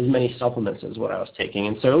take as many supplements as what I was taking.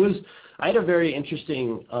 And so I had a very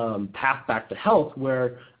interesting path back to health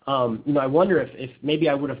where I wonder if maybe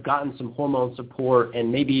I would have gotten some hormone support,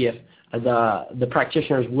 and maybe if the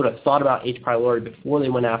practitioners would have thought about H. pylori before they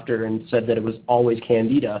went after and said that it was always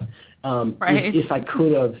Candida, right. if I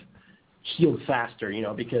could have healed faster,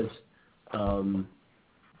 because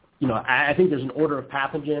I think there's an order of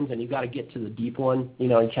pathogens, and you got to get to the deep one.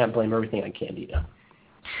 You can't blame everything on Candida.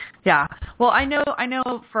 Yeah. Well, I know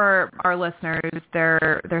for our listeners,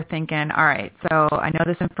 they're thinking, all right, so I know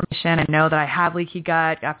this information. I know that I have leaky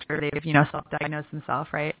gut after they've, self-diagnosed themselves,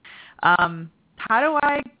 right? How do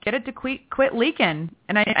I get it to quit leaking?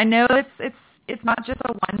 And I know it's not just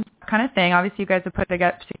a one kind of thing. Obviously, you guys have put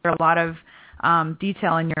together a lot of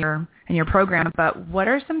detail in your program, but what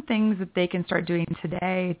are some things that they can start doing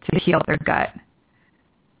today to heal their gut?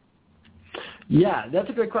 Yeah, that's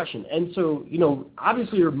a great question. And so,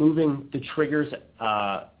 obviously removing the triggers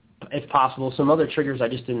if possible. Some other triggers I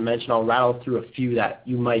just didn't mention, I'll rattle through a few that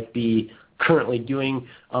you might be currently doing.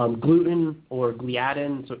 Gluten or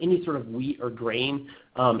gliadin, so any sort of wheat or grain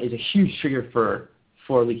is a huge trigger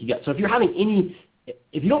for leaky gut. So if you're having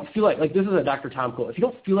if you don't feel like this is a Dr. Tom quote, if you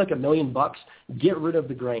don't feel like $1 million, get rid of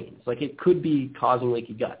the grains. Like, it could be causing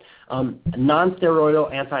leaky gut.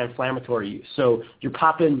 Non-steroidal anti-inflammatory use. So you're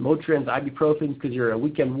popping Motrins, ibuprofen because you're a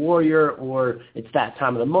weekend warrior, or it's that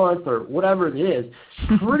time of the month, or whatever it is.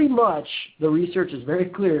 Pretty much the research is very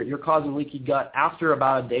clear. You're causing leaky gut after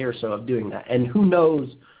about a day or so of doing that. And who knows,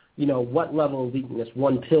 what level of leakiness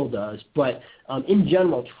one pill does. But in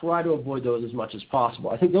general, try to avoid those as much as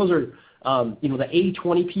possible. I think those are the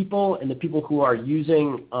 80-20 people and the people who are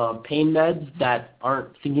using pain meds that aren't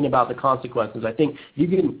thinking about the consequences. I think you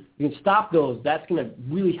can stop those. That's going to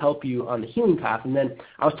really help you on the healing path. And then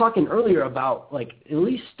I was talking earlier about, at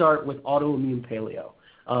least start with autoimmune paleo.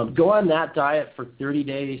 Go on that diet for 30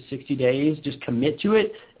 days, 60 days. Just commit to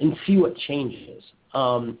it and see what changes.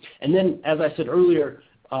 And then, as I said earlier,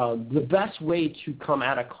 the best way to come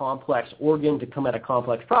at a complex organ, to come at a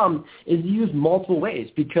complex problem, is to use multiple ways,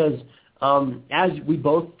 because as we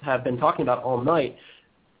both have been talking about all night,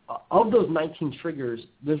 of those 19 triggers,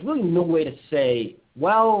 there's really no way to say,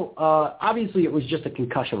 well, obviously it was just a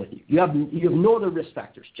concussion with you. You have no other risk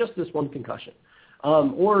factors, just this one concussion.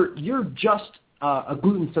 Or you're just a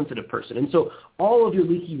gluten-sensitive person. And so all of your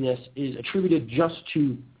leakiness is attributed just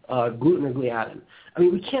to gluten or gliadin. I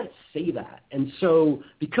mean, we can't say that. And so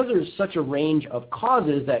because there's such a range of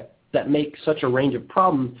causes that make such a range of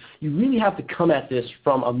problems, you really have to come at this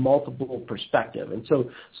from a multiple perspective. And so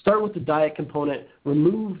start with the diet component,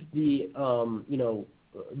 remove the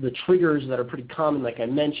triggers that are pretty common, like I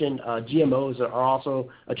mentioned. GMOs are also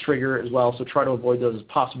a trigger as well, so try to avoid those as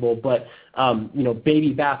possible. But,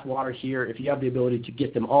 baby bath water here, if you have the ability to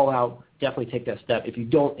get them all out, definitely take that step. If you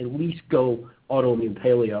don't, at least go autoimmune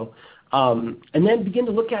paleo. And then begin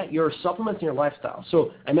to look at your supplements and your lifestyle.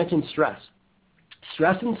 So I mentioned stress.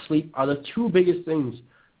 Stress and sleep are the 2 biggest things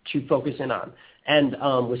to focus in on. And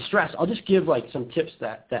with stress, I'll just give some tips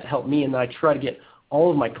that help me and that I try to get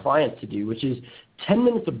all of my clients to do, which is 10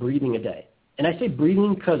 minutes of breathing a day. And I say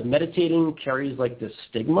breathing because meditating carries this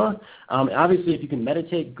stigma. Obviously, if you can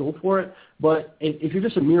meditate, go for it. But if you're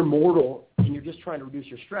just a mere mortal and you're just trying to reduce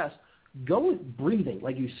your stress, go with breathing.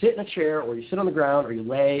 Like, you sit in a chair, or you sit on the ground, or you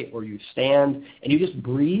lay, or you stand, and you just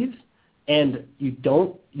breathe. And you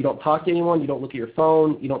don't talk to anyone, you don't look at your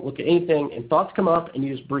phone, you don't look at anything, and thoughts come up and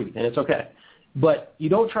you just breathe, and it's okay. but you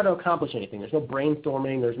don't try to accomplish anything. There's no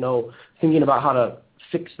brainstorming. There's no thinking about how to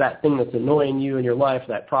fix that thing that's annoying you in your life,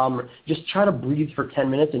 that problem. Just try to breathe for 10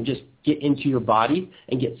 minutes and just get into your body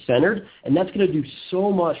and get centered. And that's going to do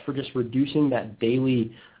so much for just reducing that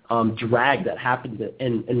daily drag that happens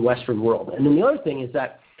in Western world. And then the other thing is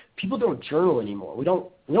that people don't journal anymore. We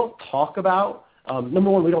don't talk about, number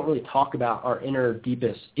one, we don't really talk about our inner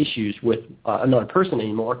deepest issues with another person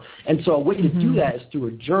anymore. And so a way to do that is through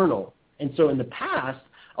a journal. And so in the past,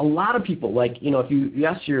 a lot of people, like, if you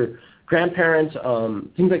ask your grandparents,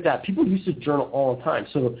 things like that, people used to journal all the time.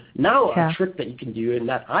 So now a trick that you can do and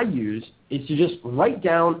that I use is to just write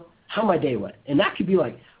down how my day went. And that could be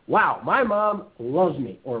like, wow, my mom loves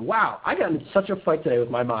me, or wow, I got in such a fight today with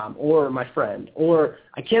my mom or my friend, or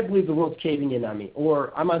I can't believe the world's caving in on me,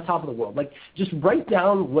 or I'm on top of the world. Like, just write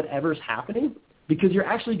down whatever's happening, because you're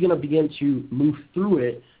actually going to begin to move through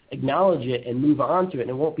it, acknowledge it, and move on to it, and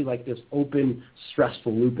it won't be like this open,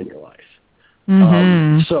 stressful loop in your life.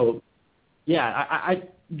 So, yeah, I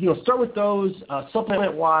start with those.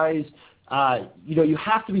 Supplement-wise, you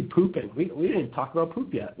have to be pooping. We didn't even talk about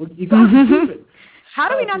poop yet. You got to be pooping. How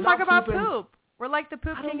do we not talk about poop? We're like the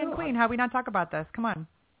poop king and queen. How do we not talk about this? Come on.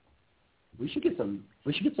 We should get some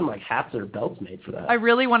like hats or belts made for that. I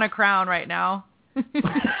really want a crown right now.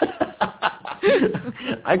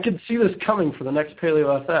 I could see this coming for the next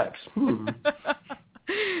Paleo FX.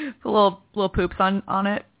 The little poops on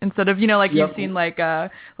it instead of you've seen like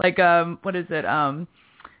what is it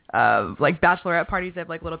like bachelorette parties, they have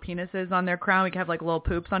like little penises on their crown. We can have like little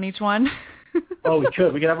poops on each one. Oh, we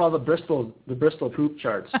could. We could have all the Bristol poop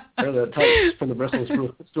charts. They're the types from the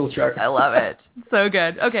Bristol stool chart. I love it. So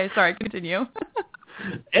good. Okay, sorry. Continue.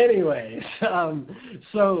 Anyways,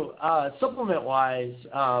 supplement-wise,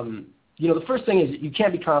 the first thing is you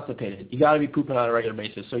can't be constipated. You got to be pooping on a regular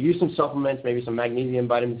basis. So use some supplements, maybe some magnesium,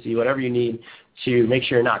 vitamin C, whatever you need to make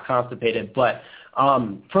sure you're not constipated. But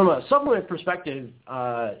from a supplement perspective,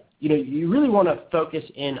 you really want to focus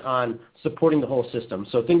in on supporting the whole system.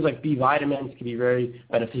 So things like B vitamins can be very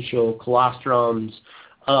beneficial, colostrums,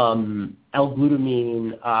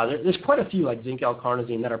 L-glutamine. There's quite a few like zinc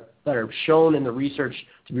L-carnosine that are shown in the research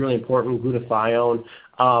to be really important, glutathione.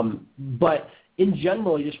 But in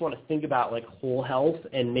general, you just want to think about like whole health,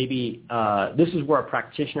 and maybe this is where a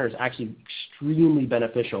practitioner is actually extremely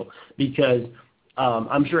beneficial, because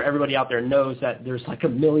I'm sure everybody out there knows that there's like a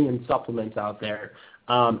million supplements out there.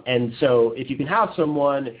 And so if you can have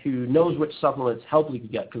someone who knows which supplements help you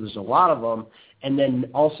get, because there's a lot of them, and then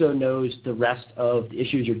also knows the rest of the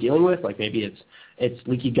issues you're dealing with, like maybe it's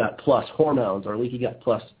leaky gut plus hormones, or leaky gut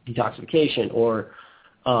plus detoxification, or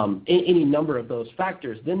any number of those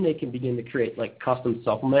factors, then they can begin to create like custom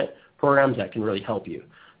supplement programs that can really help you.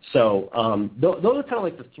 So those are kind of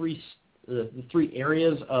like the three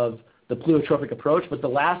areas of the pleiotropic approach. But the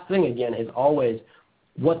last thing, again, is always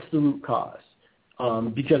what's the root cause?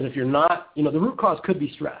 Because if you're not, the root cause could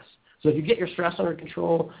be stress. So if you get your stress under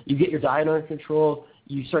control, you get your diet under control,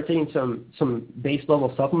 you start taking some base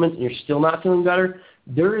level supplements, and you're still not feeling better,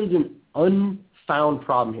 there is an unfound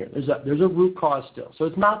problem here. There's a root cause still. So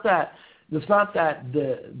it's not that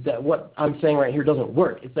what I'm saying right here doesn't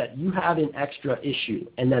work. It's that you have an extra issue,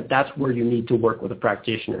 and that's where you need to work with a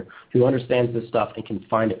practitioner who understands this stuff and can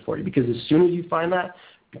find it for you. Because as soon as you find that,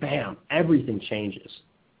 bam, everything changes.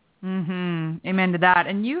 Amen to that.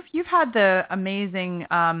 And you've had the amazing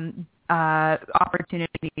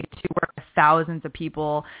opportunity to work with thousands of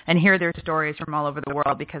people and hear their stories from all over the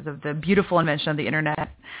world because of the beautiful invention of the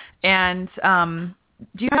internet. And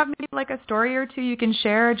do you have maybe like a story or two you can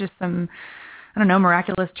share? Just some,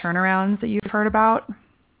 miraculous turnarounds that you've heard about?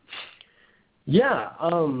 Yeah.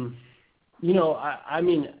 I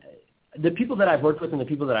mean, the people that I've worked with and the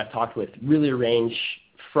people that I've talked with really range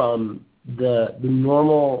from the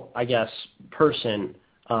normal, I guess, person,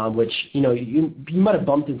 which, you might have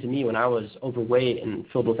bumped into me when I was overweight and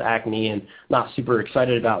filled with acne and not super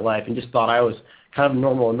excited about life and just thought I was kind of a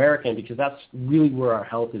normal American, because that's really where our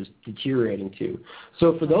health is deteriorating to.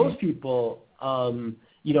 So for those people, I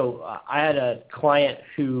had a client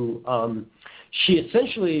who she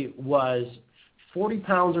essentially was 40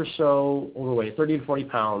 pounds or so overweight, 30 to 40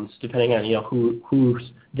 pounds, depending on, whose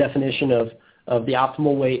definition of the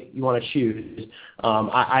optimal weight you want to choose.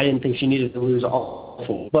 I didn't think she needed to lose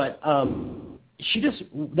all, but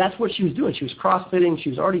that's what she was doing. She was CrossFitting. She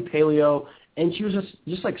was already paleo, and she was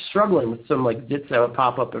just like struggling with some like zits that would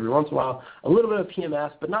pop up every once in a while, a little bit of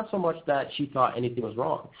PMS, but not so much that she thought anything was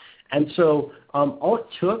wrong. And so all it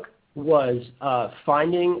took was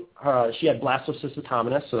finding she had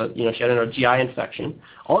blastocystis so that, she had a GI infection.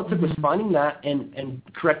 All it took was finding that and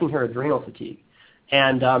correcting her adrenal fatigue.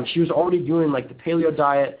 And she was already doing like the paleo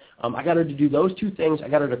diet. I got her to do those two things. I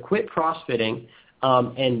got her to quit CrossFitting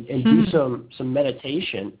and do some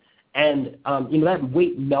meditation. And, that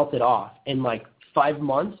weight melted off in like 5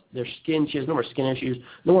 months. She has no more skin issues,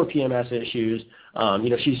 no more PMS issues.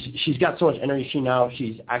 She's got so much energy now.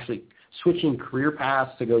 She's actually switching career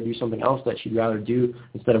paths to go do something else that she'd rather do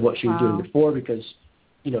instead of what she was doing before because,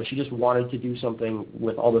 she just wanted to do something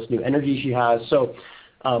with all this new energy she has. So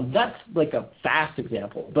that's like a fast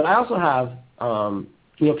example. But I also have,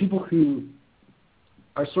 people who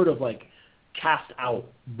are sort of like cast out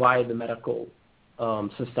by the medical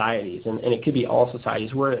societies, and it could be all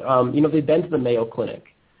societies, where, they've been to the Mayo Clinic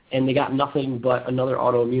and they got nothing but another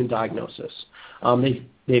autoimmune diagnosis.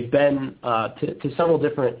 They've been to several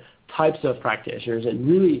different types of practitioners and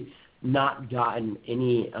really not gotten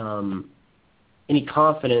any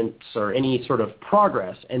confidence or any sort of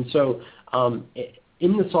progress. And so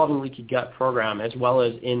in the Solving Leaky Gut program, as well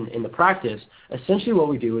as in the practice, essentially what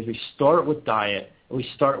we do is we start with diet and we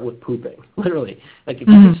start with pooping, literally. Like if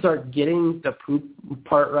you can start getting the poop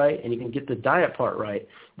part right and you can get the diet part right,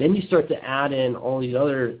 then you start to add in all these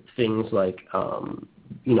other things like,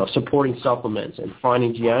 supporting supplements and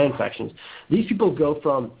finding GI infections. These people go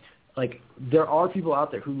from, like, there are people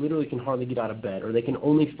out there who literally can hardly get out of bed, or they can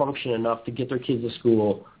only function enough to get their kids to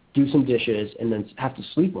school, do some dishes, and then have to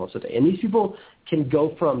sleep most of the day. And these people can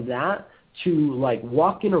go from that to, like,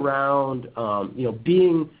 walking around,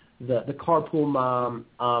 being the carpool mom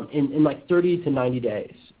in like 30 to 90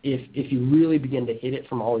 days if you really begin to hit it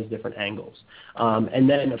from all these different angles. And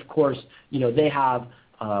then, of course, they have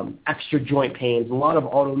extra joint pains, a lot of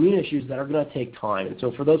autoimmune issues that are going to take time. And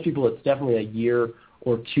so for those people, it's definitely a year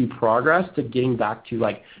or two progress to getting back to,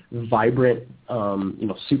 like, vibrant,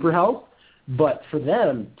 super health. But for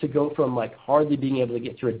them to go from, like, hardly being able to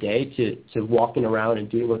get through a day to walking around and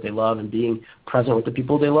doing what they love and being present with the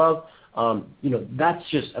people they love, that's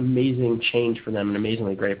just amazing change for them and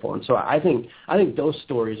amazingly grateful. And so I think those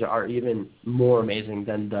stories are even more amazing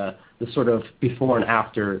than the sort of before and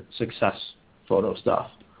after success photo stuff.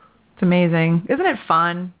 It's amazing. Isn't it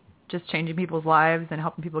fun just changing people's lives and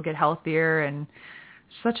helping people get healthier? And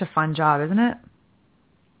such a fun job, isn't it?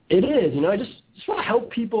 It is. I just want to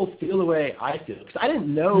help people feel the way I feel. Because I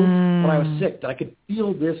didn't know when I was sick that I could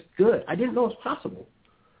feel this good. I didn't know it was possible.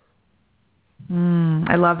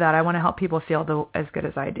 I love that. I want to help people feel as good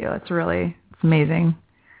as I do. It's amazing.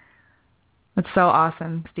 It's so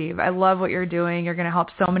awesome, Steve. I love what you're doing. You're going to help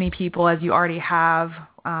so many people, as you already have,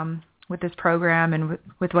 with this program and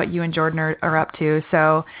with what you and Jordan are up to.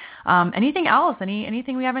 So anything else?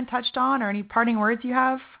 Anything we haven't touched on, or any parting words you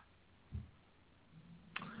have?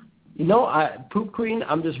 Poop Queen,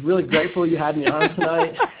 I'm just really grateful you had me on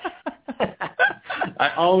tonight.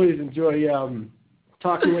 I always enjoy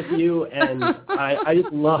talking with you, and I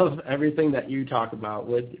just love everything that you talk about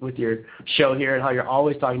with your show here and how you're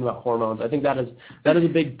always talking about hormones. I think that is a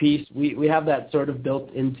big piece. We have that sort of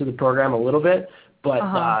built into the program a little bit, but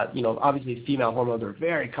obviously female hormones are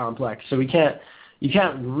very complex, so you can't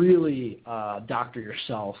really doctor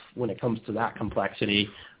yourself when it comes to that complexity.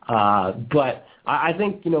 But I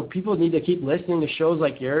think people need to keep listening to shows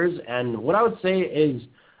like yours, and what I would say is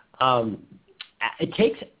it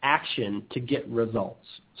takes action to get results.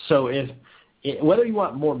 So whether you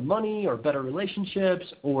want more money or better relationships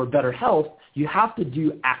or better health, you have to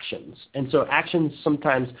do actions. And so actions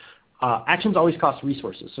always cost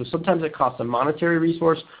resources. So sometimes it costs a monetary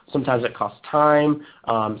resource, sometimes it costs time,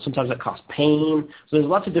 sometimes it costs pain. So there's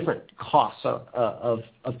lots of different costs of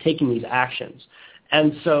taking these actions.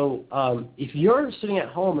 And so if you're sitting at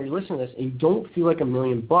home or you're listening to this and you don't feel like $1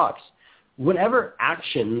 million, whatever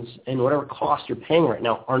actions and whatever costs you're paying right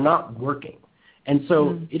now are not working. And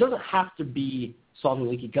so it doesn't have to be Solving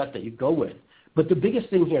Leaky Gut that you go with. But the biggest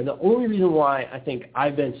thing here, the only reason why I think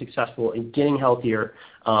I've been successful in getting healthier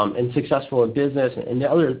and successful in business and the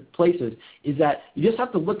other places is that you just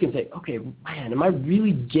have to look and say, okay, man, am I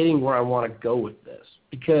really getting where I want to go with this?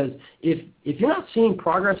 Because if you're not seeing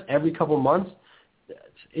progress every couple months,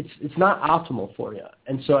 it's not optimal for you.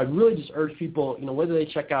 And so I really just urge people, whether they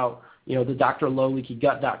check out, the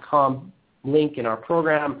drlowleakygut.com link in our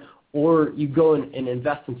program, or you go and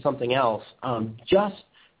invest in something else, just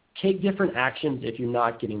take different actions if you're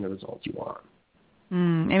not getting the results you want.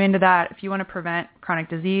 I'm into that. If you want to prevent chronic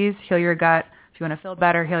disease, heal your gut. If you want to feel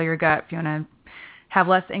better, heal your gut. If you want to have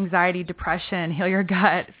less anxiety, depression, heal your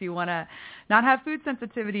gut. If you want to not have food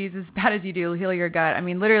sensitivities as bad as you do, heal your gut. I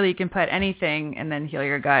mean, literally you can put anything and then heal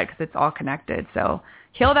your gut because it's all connected. So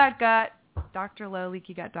heal that gut,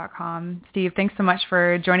 drlowleakygut.com. Steve, thanks so much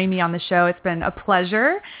for joining me on the show. It's been a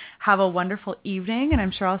pleasure. Have a wonderful evening, and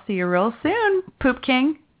I'm sure I'll see you real soon. Poop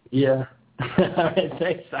King. Yeah. All right.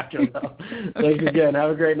 Thanks, Dr. Lowe. Thanks again.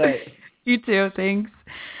 Have a great night. You too. Thanks.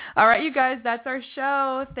 All right, you guys, that's our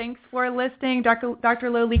show. Thanks for listening.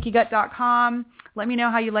 drlowleakygut.com. Let me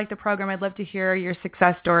know how you like the program. I'd love to hear your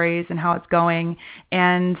success stories and how it's going.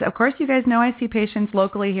 And, of course, you guys know I see patients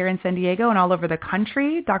locally here in San Diego and all over the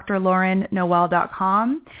country,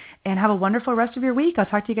 drlaurennoel.com. And have a wonderful rest of your week. I'll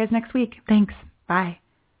talk to you guys next week. Thanks. Bye.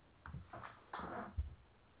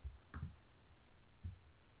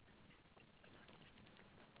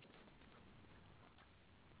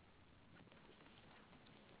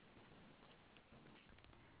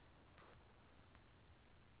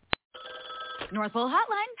 North Pole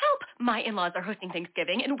Hotline. Help! My in-laws are hosting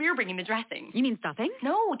Thanksgiving, and we're bringing the dressing. You mean stuffing?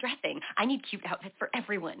 No, dressing. I need cute outfits for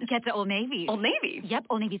everyone. Get to Old Navy. Old Navy? Yep,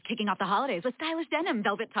 Old Navy's kicking off the holidays with stylish denim,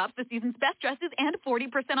 velvet tops, the season's best dresses, and 40%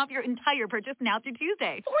 off your entire purchase now through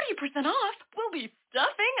Tuesday. 40% off? We'll be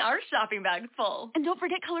stuffing our shopping bags full. And don't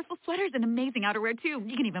forget colorful sweaters and amazing outerwear, too.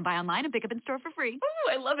 You can even buy online and pick up in store for free. Ooh,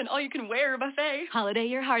 I love an all-you-can-wear buffet. Holiday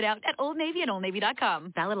your heart out at Old Navy and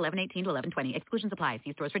OldNavy.com. Valid 11/18 to 11/20. Exclusions apply.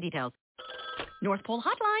 See stores for details. North Pole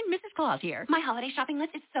Hotline, Mrs. Claus here. My holiday shopping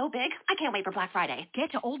list is so big, I can't wait for Black Friday.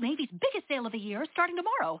 Get to Old Navy's biggest sale of the year starting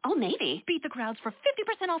tomorrow. Old Navy? Beat the crowds for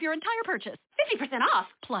 50% off your entire purchase. 50% off?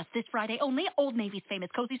 Plus, this Friday only, Old Navy's famous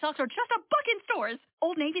cozy socks are just $1 in stores.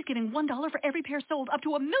 Old Navy's giving $1 for every pair sold up to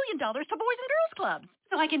 $1 million to Boys and Girls Clubs.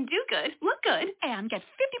 So I can do good, look good, and get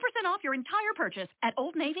 50% off your entire purchase at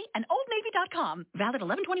Old Navy and OldNavy.com. Valid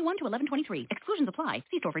 11/21 to 11/23. Exclusions apply.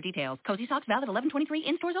 See store for details. Cozy socks valid 11/23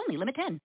 in stores only. Limit 10.